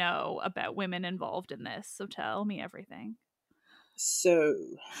that we know about women involved in this. So tell me everything. So,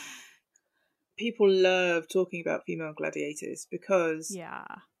 people love talking about female gladiators because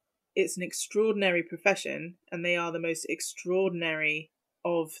it's an extraordinary profession, and they are the most extraordinary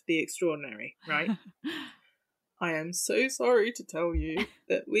of the extraordinary, right? I am so sorry to tell you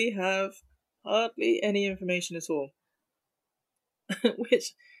that we have hardly any information at all.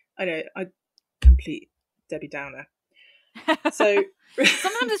 Which, I know, I complete Debbie Downer. So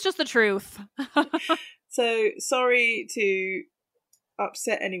sometimes it's just the truth. So sorry to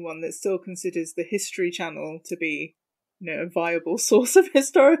upset anyone that still considers the History Channel to be, a viable source of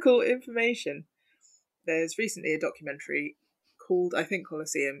historical information. There's recently a documentary called, I think,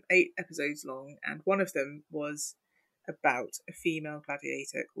 Colosseum, 8 episodes long, and one of them was about a female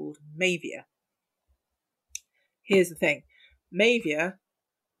gladiator called Mavia. Here's the thing. Mavia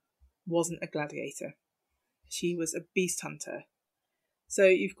wasn't a gladiator. She was a beast hunter. So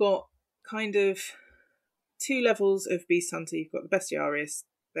you've got kind of 2 levels of beast hunter. You've got the bestiarius.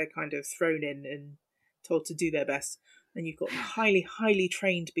 They're kind of thrown in and told to do their best. And you've got highly, highly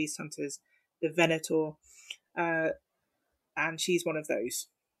trained beast hunters, the Venator, and she's one of those.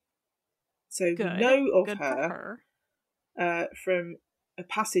 So Good. we know of Good her, for her. From a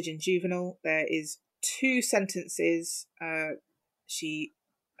passage in Juvenile. There is 2 sentences. She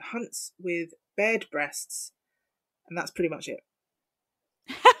hunts with bared breasts, and that's pretty much it.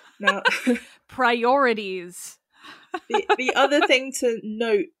 Now, priorities. the other thing to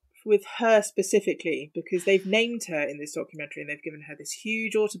note with her specifically, because they've named her in this documentary and they've given her this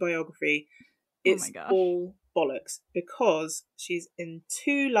huge autobiography, it's all bollocks, because she's in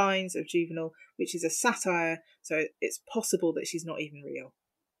 2 lines of Juvenile, which is a satire, so it's possible that she's not even real.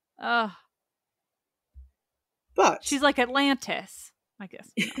 But she's like Atlantis, I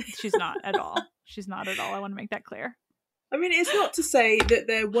guess. No, she's not at all. She's not at all. I want to make that clear. I mean, it's not to say that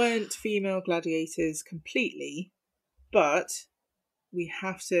there weren't female gladiators completely, but we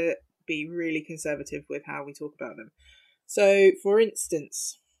have to be really conservative with how we talk about them. So, for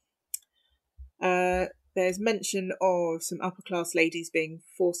instance, there's mention of some upper class ladies being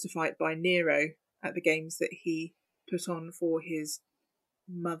forced to fight by Nero at the games that he put on for his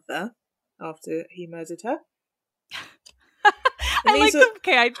mother after he murdered her.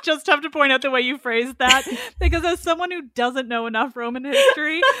 Okay, I just have to point out the way you phrased that, because as someone who doesn't know enough Roman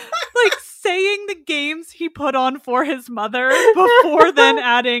history, like saying the games he put on for his mother before then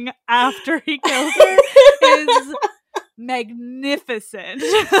adding after he killed her is magnificent.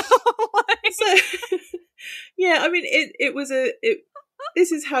 Yeah, I mean, it was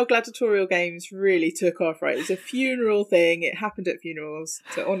this is how gladiatorial games really took off, right? It was a funeral thing. It happened at funerals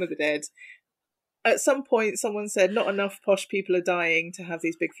to honour the dead. At some point, someone said, not enough posh people are dying to have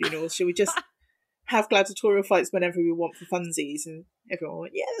these big funerals. Should we just have gladiatorial fights whenever we want for funsies? And everyone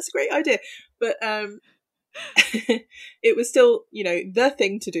went, yeah, that's a great idea. But it was still, the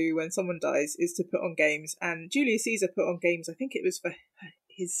thing to do when someone dies is to put on games. And Julius Caesar put on games, I think it was for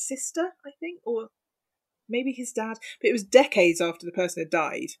his sister, or maybe his dad. But it was decades after the person had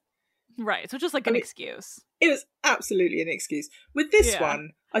died. Right, so just like an excuse. It was absolutely an excuse. With this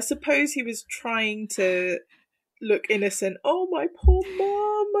one, I suppose he was trying to look innocent. Oh, my poor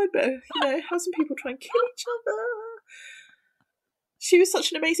mum, how some people try and kill each other. She was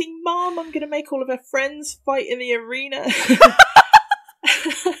such an amazing mum. I'm going to make all of her friends fight in the arena.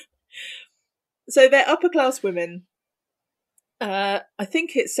 So they're upper class women. I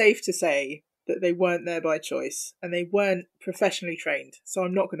think it's safe to say that they weren't there by choice, and they weren't professionally trained, so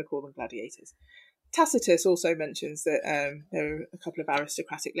I'm not going to call them gladiators. Tacitus also mentions that there are a couple of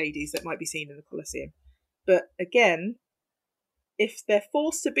aristocratic ladies that might be seen in the Colosseum. But again, if they're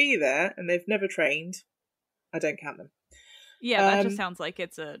forced to be there and they've never trained, I don't count them. Yeah, that just sounds like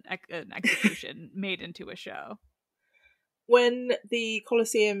it's an execution made into a show. When the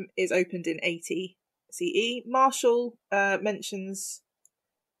Colosseum is opened in 80 CE, Marshall mentions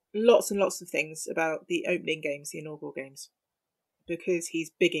lots and lots of things about the opening games, the inaugural games, because he's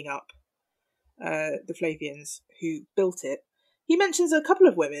bigging up the Flavians who built it. He mentions a couple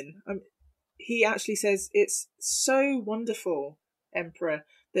of women. He actually says, it's so wonderful, Emperor,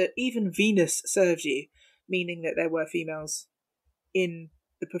 that even Venus served you, meaning that there were females in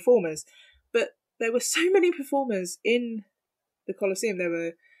the performers. But there were so many performers in the Colosseum. There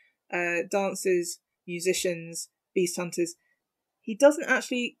were dancers, musicians, beast hunters. He doesn't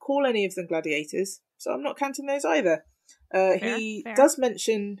actually call any of them gladiators, so I'm not counting those either. He does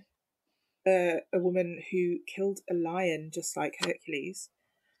mention a woman who killed a lion just like Hercules,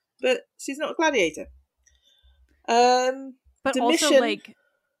 but she's not a gladiator. But Domitian, also, like,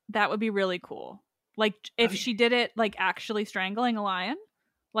 that would be really cool. Like, if she did it, like, actually strangling a lion,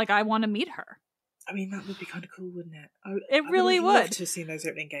 like, I want to meet her. I mean, that would be kind of cool, wouldn't it? It really would. I would love to have seen those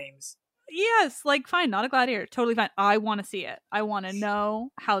opening games. Yes, like, fine, not a gladiator, totally fine. I want to see it. I want to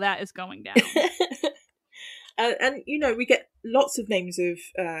know how that is going down. And we get lots of names of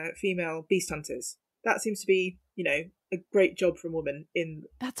female beast hunters. That seems to be, a great job from a woman in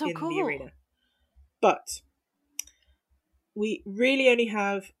the arena. But we really only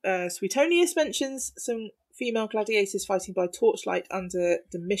have Suetonius mentions some female gladiators fighting by torchlight under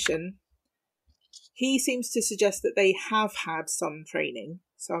Domitian. He seems to suggest that they have had some training,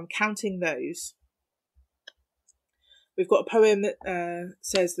 so I'm counting those. We've got a poem that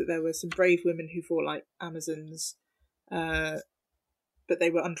says that there were some brave women who fought like Amazons, but they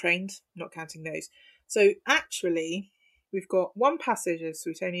were untrained, not counting those. So actually, we've got one passage of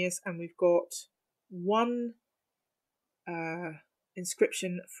Suetonius, and we've got one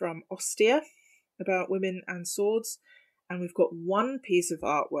inscription from Ostia about women and swords, and we've got one piece of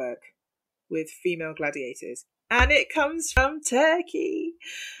artwork with female gladiators, and it comes from Turkey.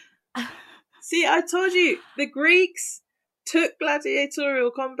 See, I told you, the Greeks took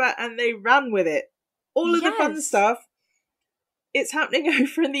gladiatorial combat and they ran with it. All of the fun stuff, it's happening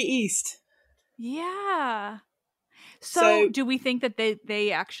over in the East. Yeah. So do we think that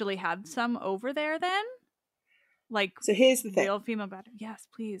they actually had some over there then? Like, so here's the thing. Real female battle. Yes,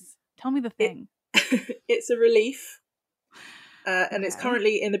 please. Tell me the thing. It's a relief. And it's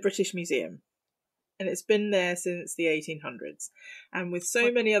currently in the British Museum. And it's been there since the 1800s. And with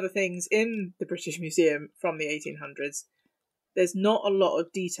so many other things in the British Museum from the 1800s, there's not a lot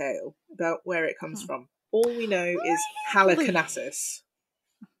of detail about where it comes from. All we know is Halicarnassus.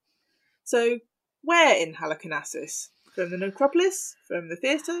 So, where in Halicarnassus? From the necropolis? From the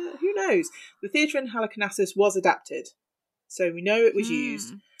theatre? Who knows? The theatre in Halicarnassus was adapted. So we know it was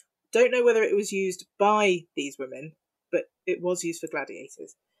used. Don't know whether it was used by these women, but it was used for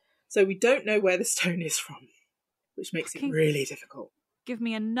gladiators. So we don't know where the stone is from, which makes it really difficult. Give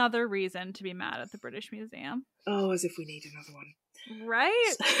me another reason to be mad at the British Museum. Oh, as if we need another one.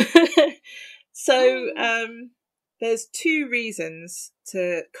 Right? So there's two reasons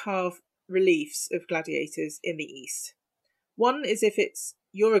to carve reliefs of gladiators in the East. One is if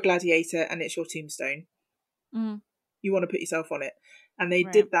you're a gladiator and it's your tombstone. You want to put yourself on it. And they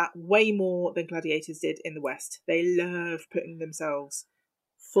did that way more than gladiators did in the West. They love putting themselves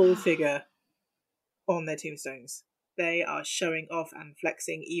full figure on their tombstones. They are showing off and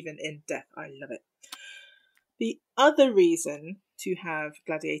flexing even in death. I love it. The other reason to have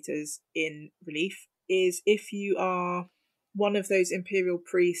gladiators in relief is if you are one of those imperial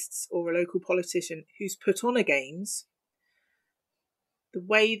priests or a local politician who's put on a games, the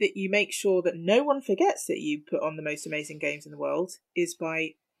way that you make sure that no one forgets that you put on the most amazing games in the world is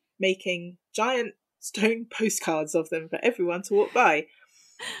by making giant stone postcards of them for everyone to walk by.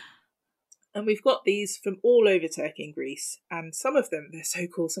 And we've got these from all over Turkey and Greece, and some of them, they're so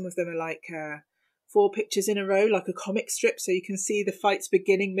cool. Some of them are like 4 pictures in a row, like a comic strip, so you can see the fight's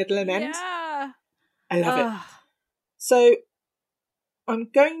beginning, middle and end. Yeah. I love it. So I'm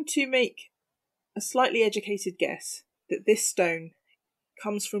going to make a slightly educated guess that this stone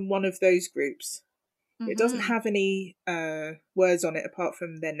comes from one of those groups. It doesn't have any words on it apart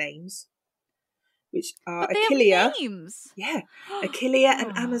from their names, which are Achillea. Names. Yeah, Achillea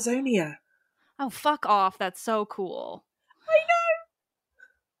and Amazonia. Oh, fuck off. That's so cool. I know.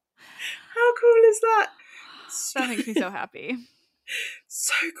 How cool is that? That makes me so happy.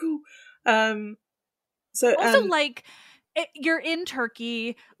 So cool. You're in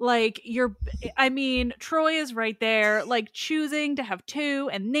Turkey, Troy is right there, like choosing to have 2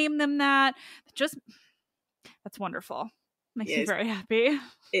 and name them that. That's wonderful. Makes me very happy.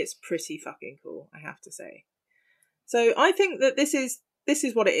 It's pretty fucking cool, I have to say. So I think that this is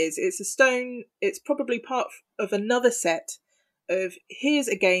what it is. It's a stone. It's probably part of another set of here's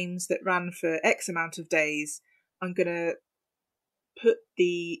a games that ran for X amount of days. I'm going to put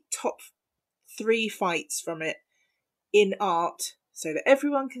the top 3 fights from it in art so that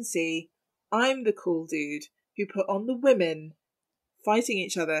everyone can see I'm the cool dude who put on the women fighting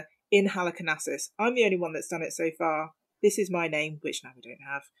each other in Halicarnassus. I'm the only one that's done it so far. This is my name, which now we don't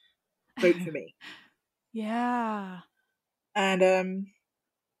have. Vote for me. Yeah. And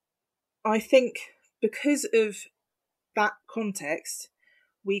I think because of that context,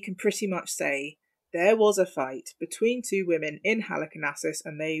 we can pretty much say there was a fight between 2 women in Halicarnassus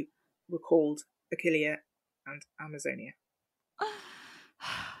and they were called Achillea and Amazonia.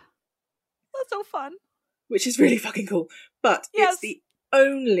 That's so fun. Which is really fucking cool. But it's the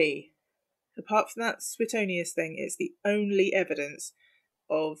only, apart from that Suetonius thing, it's the only evidence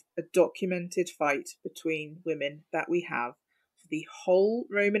of a documented fight between women that we have for the whole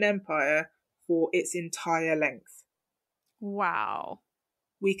Roman Empire for its entire length. Wow.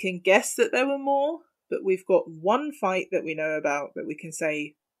 We can guess that there were more, but we've got one fight that we know about that we can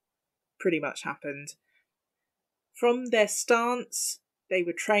say pretty much happened. From their stance, they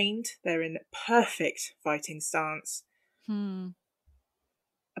were trained. They're in perfect fighting stance.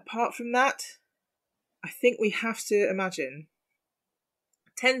 Apart from that, I think we have to imagine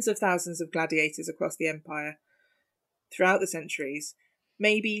tens of thousands of gladiators across the empire throughout the centuries.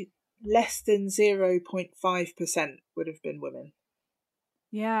 Maybe less than 0.5% would have been women.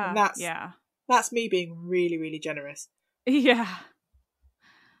 Yeah. And that's me being really, really generous. Yeah.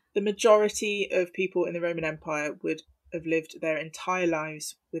 The majority of people in the Roman Empire would have lived their entire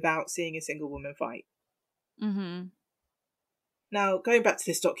lives without seeing a single woman fight. Now, going back to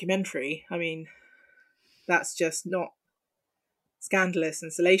this documentary, I mean, that's just not scandalous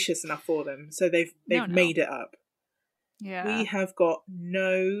and salacious enough for them, so they've made it up. Yeah. We have got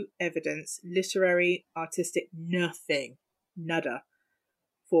no evidence, literary, artistic, nothing, nada,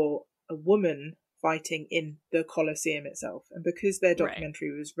 for a woman fighting in the Colosseum itself. And because their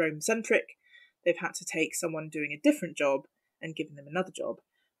documentary was Rome-centric, they've had to take someone doing a different job and given them another job.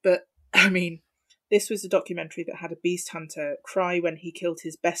 But, I mean, this was a documentary that had a beast hunter cry when he killed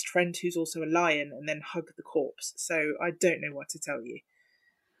his best friend, who's also a lion, and then hug the corpse. So I don't know what to tell you.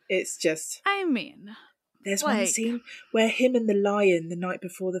 It's just... I mean... There's one scene where him and the lion, the night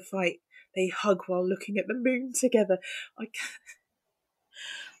before the fight, they hug while looking at the moon together.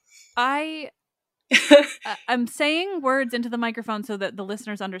 I'm saying words into the microphone so that the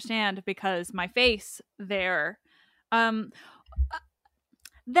listeners understand, because my face there, that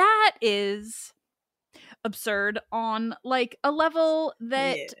is absurd on like a level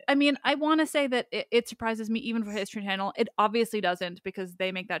that I mean, I want to say that it surprises me even for History Channel. It obviously doesn't, because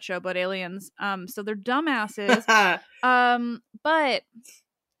they make that show about aliens, so they're dumbasses. But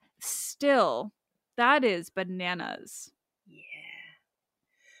still, that is bananas.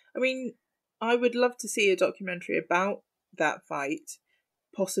 I mean, I would love to see a documentary about that fight,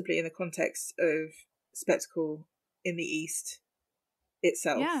 possibly in the context of spectacle in the East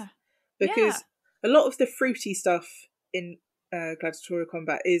itself. Yeah. Because a lot of the fruity stuff in gladiatorial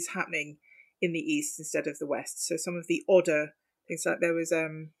combat is happening in the East instead of the West. So some of the odder things, like there was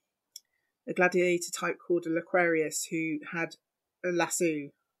a gladiator type called a Loquarius who had a lasso.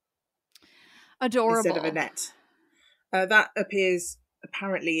 Adorable. Instead of a net. That appears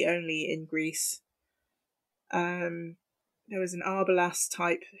apparently only in Greece. There was an Arbalas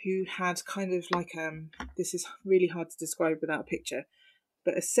type who had kind of like this is really hard to describe without a picture,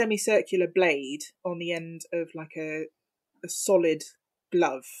 but a semicircular blade on the end of like a solid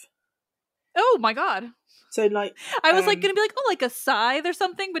glove. Oh my god. So like I was like gonna be like, oh, like a scythe or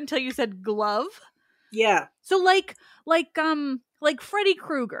something, but until you said glove. Yeah. So like Freddy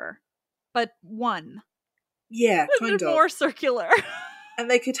Krueger, but one. Yeah, kind of. More circular. And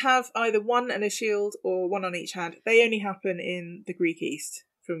they could have either one and a shield or one on each hand. They only happen in the Greek East,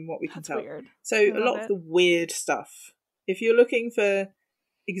 from what we can tell. Weird. So a lot of the weird stuff. If you're looking for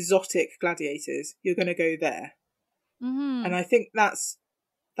exotic gladiators, you're going to go there. Mm-hmm. And I think that's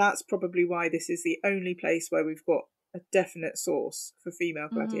probably why this is the only place where we've got a definite source for female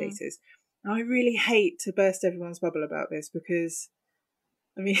gladiators. Mm-hmm. I really hate to burst everyone's bubble about this, because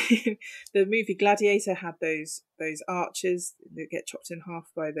I mean, the movie Gladiator had those archers that get chopped in half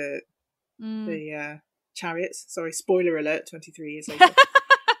by the chariots. Sorry, spoiler alert, 23 years later.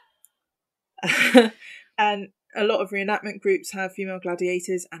 And a lot of reenactment groups have female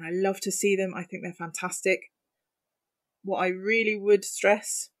gladiators, and I love to see them. I think they're fantastic. What I really would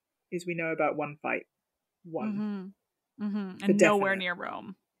stress is we know about one fight. One. Mm-hmm. Mm-hmm. And nowhere near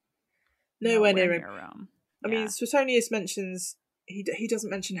Rome. Nowhere near Rome. I mean, Suetonius mentions... He doesn't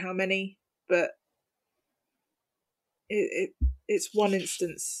mention how many, but it's one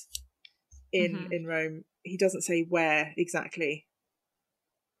instance in Rome. He doesn't say where exactly.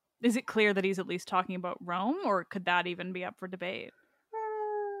 Is it clear that he's at least talking about Rome, or could that even be up for debate?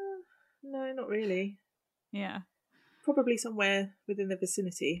 No, not really. Yeah. Probably somewhere within the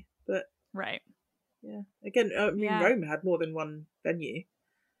vicinity, but... Right. Yeah. Again, I mean, Rome had more than one venue.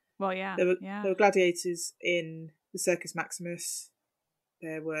 Well, yeah. There were gladiators in the Circus Maximus.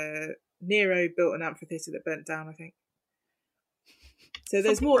 There were... Nero built an amphitheatre that burnt down, I think. So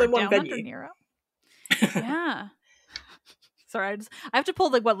there's more than one venue. Nero. Yeah. Sorry, I have to pull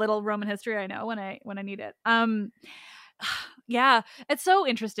like what little Roman history I know when I need it. Yeah, it's so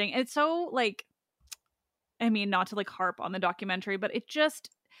interesting. It's so like, I mean, not to like harp on the documentary, but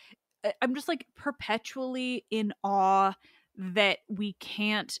I'm just like perpetually in awe that we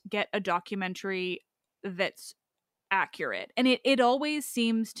can't get a documentary that's accurate. And it always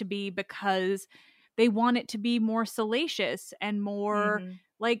seems to be because they want it to be more salacious and more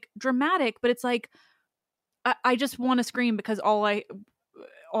like dramatic, but it's like I just want to scream, because all I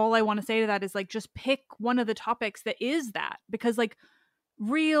want to say to that is like, just pick one of the topics that is that, because like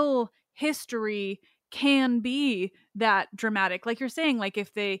real history can be that dramatic. Like you're saying, like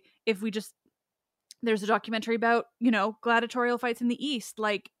if there's a documentary about, gladiatorial fights in the East,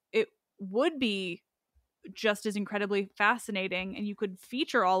 like it would be just as incredibly fascinating, and you could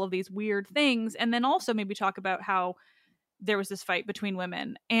feature all of these weird things, and then also maybe talk about how there was this fight between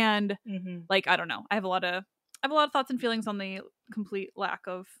women, and like I don't know, I have a lot of thoughts and feelings on the complete lack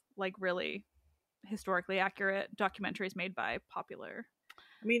of like really historically accurate documentaries made by popular.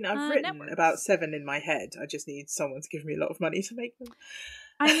 I mean, I've written about 7 in my head. I just need someone to give me a lot of money to make them.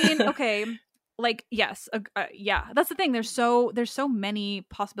 I mean, okay, like yes, yeah, that's the thing. There's so many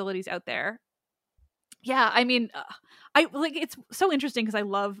possibilities out there. Yeah, I mean, I like, it's so interesting because I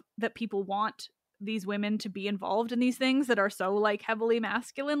love that people want these women to be involved in these things that are so like heavily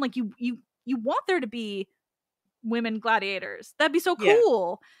masculine. Like you want there to be women gladiators. That'd be so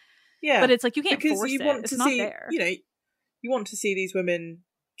cool. Yeah. But it's like you can't because force you it. want It's to not see, there. you know, you want to see these women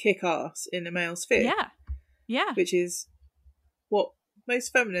kick ass in the male sphere. Yeah. Yeah. Which is what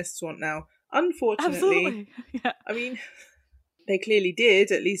most feminists want now. Unfortunately, Absolutely. Yeah. I mean, they clearly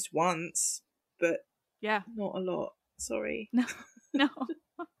did at least once, but yeah, not a lot. Sorry. No.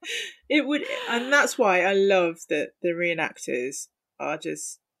 It would, and that's why I love that the reenactors are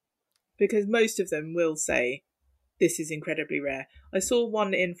just, because most of them will say this is incredibly rare. I saw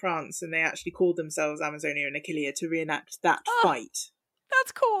one in France and they actually called themselves Amazonia and Achillea to reenact that fight.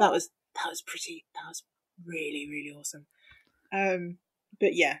 That's cool. That was really, really awesome.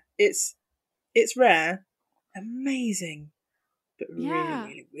 But yeah, it's rare, amazing, but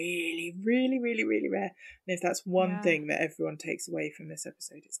really, really, really, really, really rare. And if that's one thing that everyone takes away from this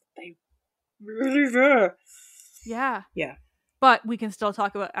episode, it's that they really rare. Yeah. Yeah. But we can still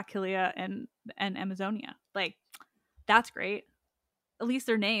talk about Achillea and Amazonia. Like, that's great. At least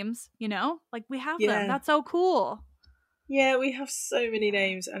their names, you know? Like, we have them. That's so cool. Yeah, we have so many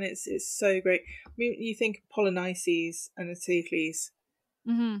names, and it's so great. I mean, you think Polynices and Eteocles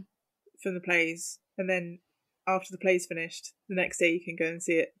from the plays, and then after the play's finished, the next day you can go and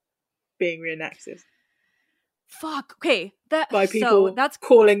see it being reenacted. Fuck. Okay. By people that's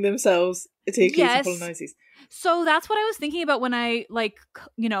calling themselves Eteocles and Polynices. So that's what I was thinking about when I, like,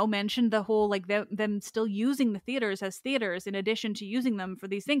 you know, mentioned the whole, like, them still using the theaters as theaters in addition to using them for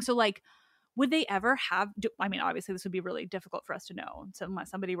these things. So, like, would they ever I mean, obviously this would be really difficult for us to know unless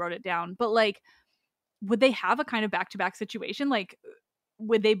somebody wrote it down, but like, would they have a kind of back-to-back situation? Like,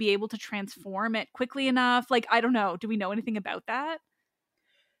 would they be able to transform it quickly enough? Like, I don't know. Do we know anything about that?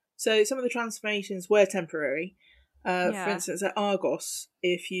 So some of the transformations were temporary. For instance, at Argos,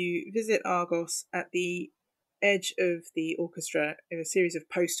 if you visit Argos at the edge of the orchestra in a series of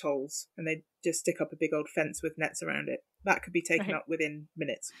post holes, and they just stick up a big old fence with nets around it, that could be taken up within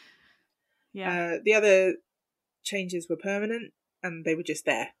minutes. Yeah. The other changes were permanent, and they were just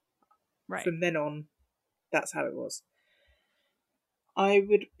there. Right. From then on, that's how it was. I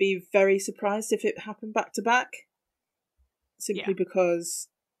would be very surprised if it happened back to back, simply because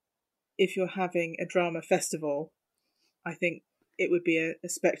if you're having a drama festival, I think it would be a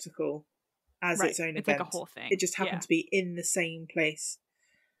spectacle as its own event. It's like a whole thing. It just happened to be in the same place.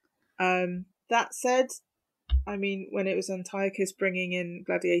 That said, I mean, when it was Antiochus bringing in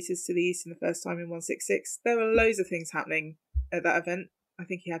Gladiators to the East in the first time in 166, there were loads of things happening at that event. I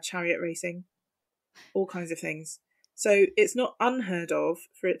think he had chariot racing, all kinds of things. So it's not unheard of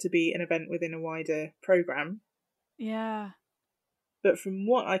for it to be an event within a wider programme. Yeah. But from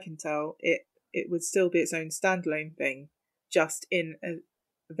what I can tell, it would still be its own standalone thing, just in a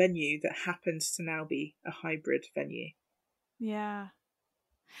venue that happens to now be a hybrid venue. Yeah.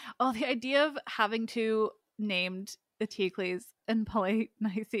 Oh, the idea of having to named Eteocles and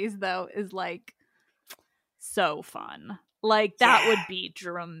Polynices, though, is like so fun. Like, that would be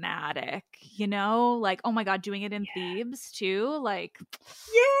dramatic, you know? Like, oh my god, doing it in Thebes too? Like,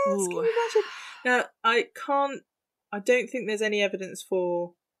 yes, can you imagine? Now, I don't think there's any evidence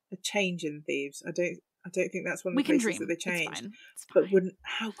for a change in Thebes. I don't think that's one of the places that they changed. It's fine. But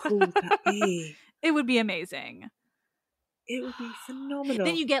how cool would that be? It would be amazing. It would be phenomenal.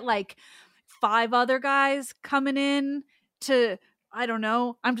 Then you get like 5 other guys coming in to, I don't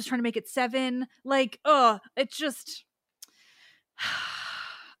know, I'm just trying to make it 7. Like, it's just,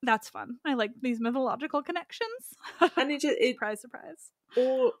 that's fun. I like these mythological connections. And it surprise.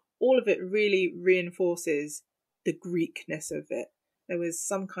 All of it really reinforces the Greekness of it. There was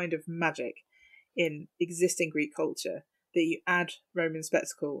some kind of magic in existing Greek culture that you add Roman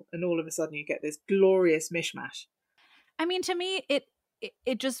spectacle, and all of a sudden you get this glorious mishmash. I mean, to me, it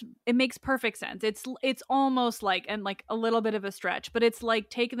makes perfect sense. It's almost like, and like a little bit of a stretch, but it's like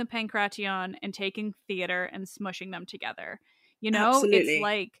taking the Pankration and taking theater and smushing them together. You know, Absolutely. It's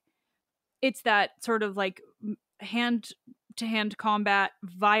like, it's that sort of like hand-to-hand combat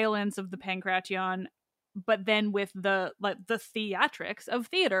violence of the Pankration, but then with the theatrics of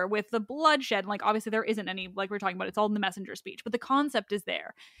theater, with the bloodshed. Like, obviously there isn't any, like we're talking about, it's all in the messenger speech, but the concept is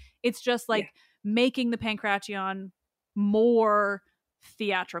there. It's just like making the Pankration more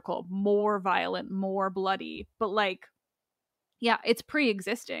theatrical, more violent, more bloody, but like, yeah, it's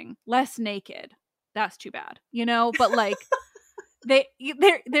pre-existing, less naked. That's too bad, you know. But like, they're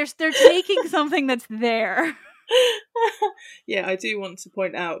taking something that's there. Yeah, I do want to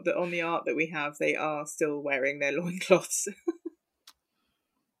point out that on the art that we have, they are still wearing their loincloths.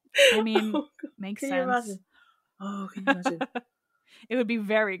 I mean, makes sense. Can you imagine? It would be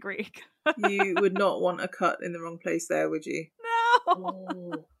very Greek. You would not want a cut in the wrong place there, would you?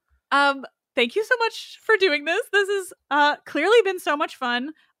 No. Thank you so much for doing this. This has clearly been so much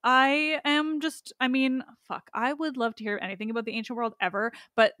fun. I would love to hear anything about the ancient world ever,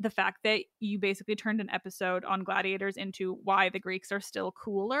 but the fact that you basically turned an episode on gladiators into why the Greeks are still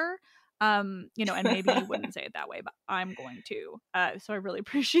cooler, and maybe you wouldn't say it that way, but I'm going to. So I really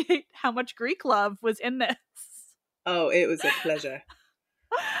appreciate how much Greek love was in this. Oh, it was a pleasure.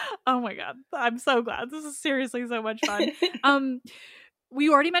 Oh my God. I'm so glad. This is seriously so much fun. We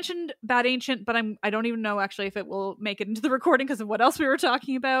already mentioned Bad Ancient, but I don't even know actually if it will make it into the recording because of what else we were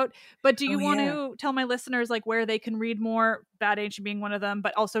talking about. But do you want to tell my listeners like where they can read more, Bad Ancient being one of them,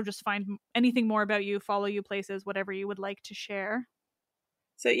 but also just find anything more about you, follow you places, whatever you would like to share?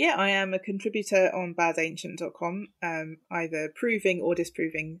 So yeah, I am a contributor on badancient.com, either proving or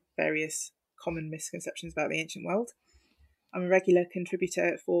disproving various common misconceptions about the ancient world. I'm a regular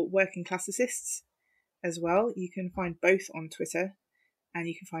contributor for Working Classicists as well. You can find both on Twitter. And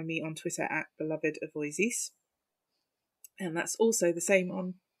you can find me on Twitter at Beloved Avoises. And that's also the same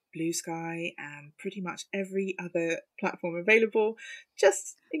on Blue Sky and pretty much every other platform available,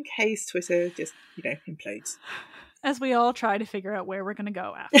 just in case Twitter just, implodes. As we all try to figure out where we're going to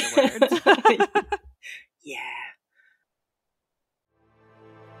go afterwards. Yeah.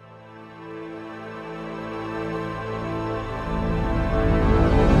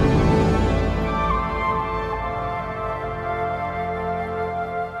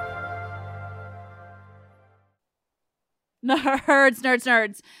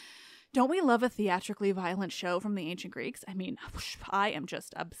 Nerds. Don't we love a theatrically violent show from the ancient Greeks? I mean, I am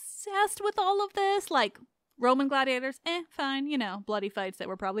just obsessed with all of this. Like, Roman gladiators, fine, bloody fights that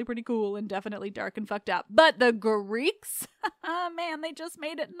were probably pretty cool and definitely dark and fucked up. But the Greeks, man, they just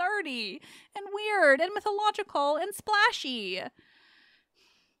made it nerdy and weird and mythological and splashy.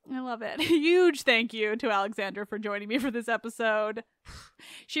 I love it. Huge thank you to Alexandra for joining me for this episode.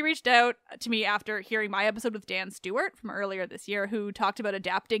 She reached out to me after hearing my episode with Dan Stewart from earlier this year, who talked about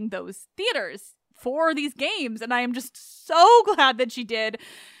adapting those theaters for these games. And I am just so glad that she did,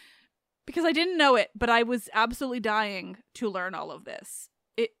 because I didn't know it, but I was absolutely dying to learn all of this.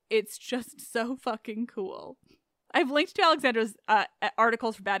 It's just so fucking cool. I've linked to Alexandra's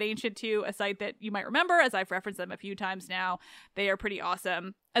articles for Bad Ancient too, a site that you might remember, as I've referenced them a few times now. They are pretty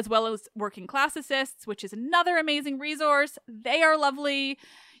awesome. As well as Working Classicists, which is another amazing resource. They are lovely.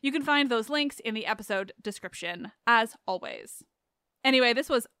 You can find those links in the episode description, as always. Anyway, this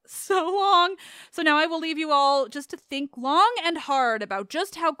was so long, so now I will leave you all just to think long and hard about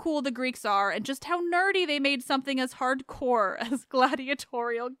just how cool the Greeks are and just how nerdy they made something as hardcore as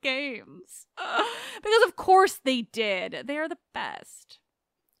gladiatorial games. Because of course they did. They are the best.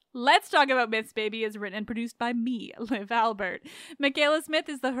 Let's Talk About Myths, Baby is written and produced by me, Liv Albert. Michaela Smith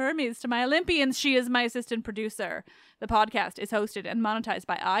is the Hermes to my Olympians. She is my assistant producer. The podcast is hosted and monetized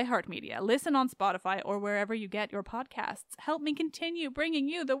by iHeartMedia. Listen on Spotify or wherever you get your podcasts. Help me continue bringing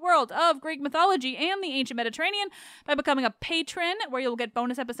you the world of Greek mythology and the ancient Mediterranean by becoming a patron, where you'll get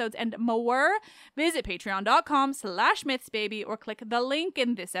bonus episodes and more. Visit patreon.com/mythsbaby or click the link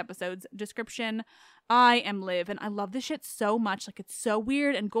in this episode's description. I am Liv, and I love this shit so much. Like, it's so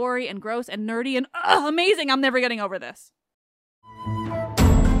weird and gory and gross and nerdy and amazing. I'm never getting over this.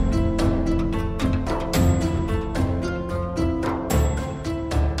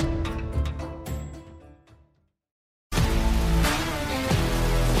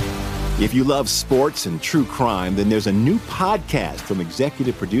 If you love sports and true crime, then there's a new podcast from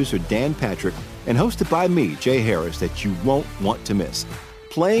executive producer Dan Patrick and hosted by me, Jay Harris, that you won't want to miss.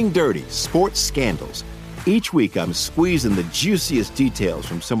 Playing Dirty: Sports Scandals. Each week, I'm squeezing the juiciest details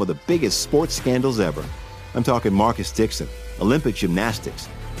from some of the biggest sports scandals ever. I'm talking Marcus Dixon, Olympic gymnastics,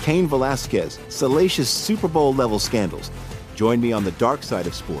 Cain Velasquez, salacious Super Bowl-level scandals. Join me on the dark side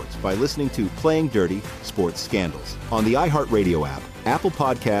of sports by listening to Playing Dirty: Sports Scandals on the iHeartRadio app, Apple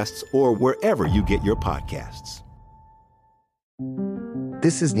Podcasts, or wherever you get your podcasts.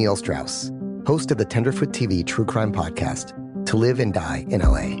 This is Neil Strauss, host of the Tenderfoot TV True Crime Podcast, To Live and Die in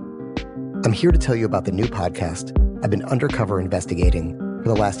LA. I'm here to tell you about the new podcast I've been undercover investigating for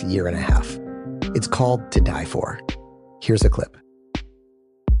the last year and a half. It's called To Die For. Here's a clip.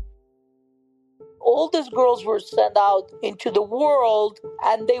 All these girls were sent out into the world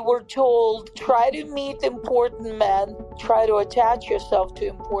and they were told, try to meet important men, try to attach yourself to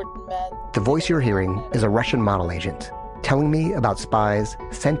important men. The voice you're hearing is a Russian model agent telling me about spies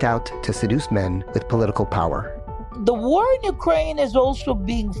sent out to seduce men with political power. The war in Ukraine is also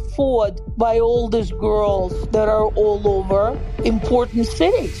being fought by all these girls that are all over important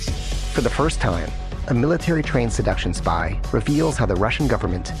cities. For the first time, a military-trained seduction spy reveals how the Russian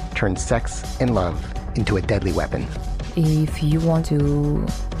government turned sex and love into a deadly weapon. If you want to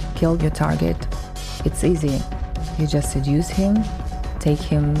kill your target, it's easy. You just seduce him, take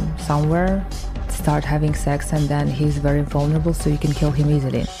him somewhere, start having sex, and then he's very vulnerable, so you can kill him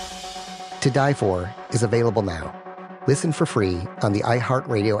easily. To Die For is available now. Listen for free on the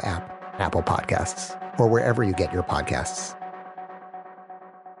iHeartRadio app, Apple Podcasts, or wherever you get your podcasts.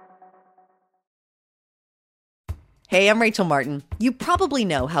 Hey, I'm Rachel Martin. You probably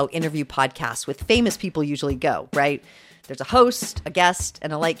know how interview podcasts with famous people usually go, right? There's a host, a guest,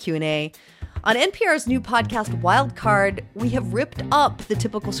 and a light Q&A. On NPR's new podcast, Wild Card, we have ripped up the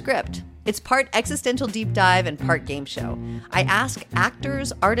typical script. It's part existential deep dive and part game show. I ask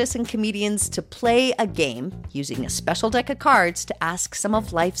actors, artists, and comedians to play a game using a special deck of cards to ask some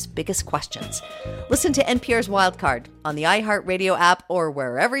of life's biggest questions. Listen to NPR's Wild Card on the iHeartRadio app or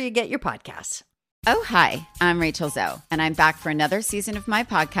wherever you get your podcasts. Oh, hi, I'm Rachel Zoe, and I'm back for another season of my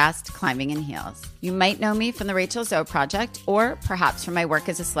podcast, Climbing in Heels. You might know me from the Rachel Zoe Project, or perhaps from my work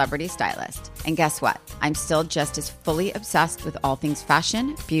as a celebrity stylist. And guess what? I'm still just as fully obsessed with all things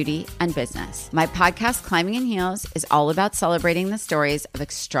fashion, beauty, and business. My podcast, Climbing in Heels, is all about celebrating the stories of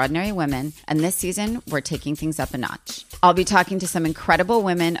extraordinary women, and this season, we're taking things up a notch. I'll be talking to some incredible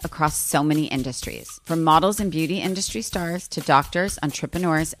women across so many industries, from models and beauty industry stars to doctors,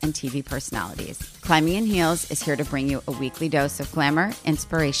 entrepreneurs, and TV personalities. Climbing in Heels is here to bring you a weekly dose of glamour,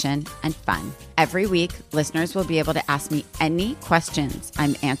 inspiration, and fun. Every week, listeners will be able to ask me any questions.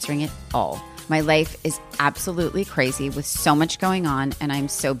 I'm answering it all. My life is absolutely crazy with so much going on, and I'm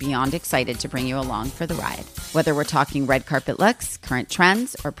so beyond excited to bring you along for the ride. Whether we're talking red carpet looks, current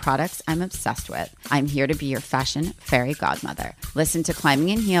trends, or products I'm obsessed with, I'm here to be your fashion fairy godmother. Listen to Climbing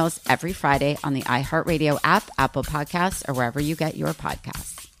in Heels every Friday on the iHeartRadio app, Apple Podcasts, or wherever you get your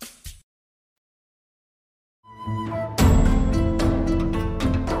podcasts.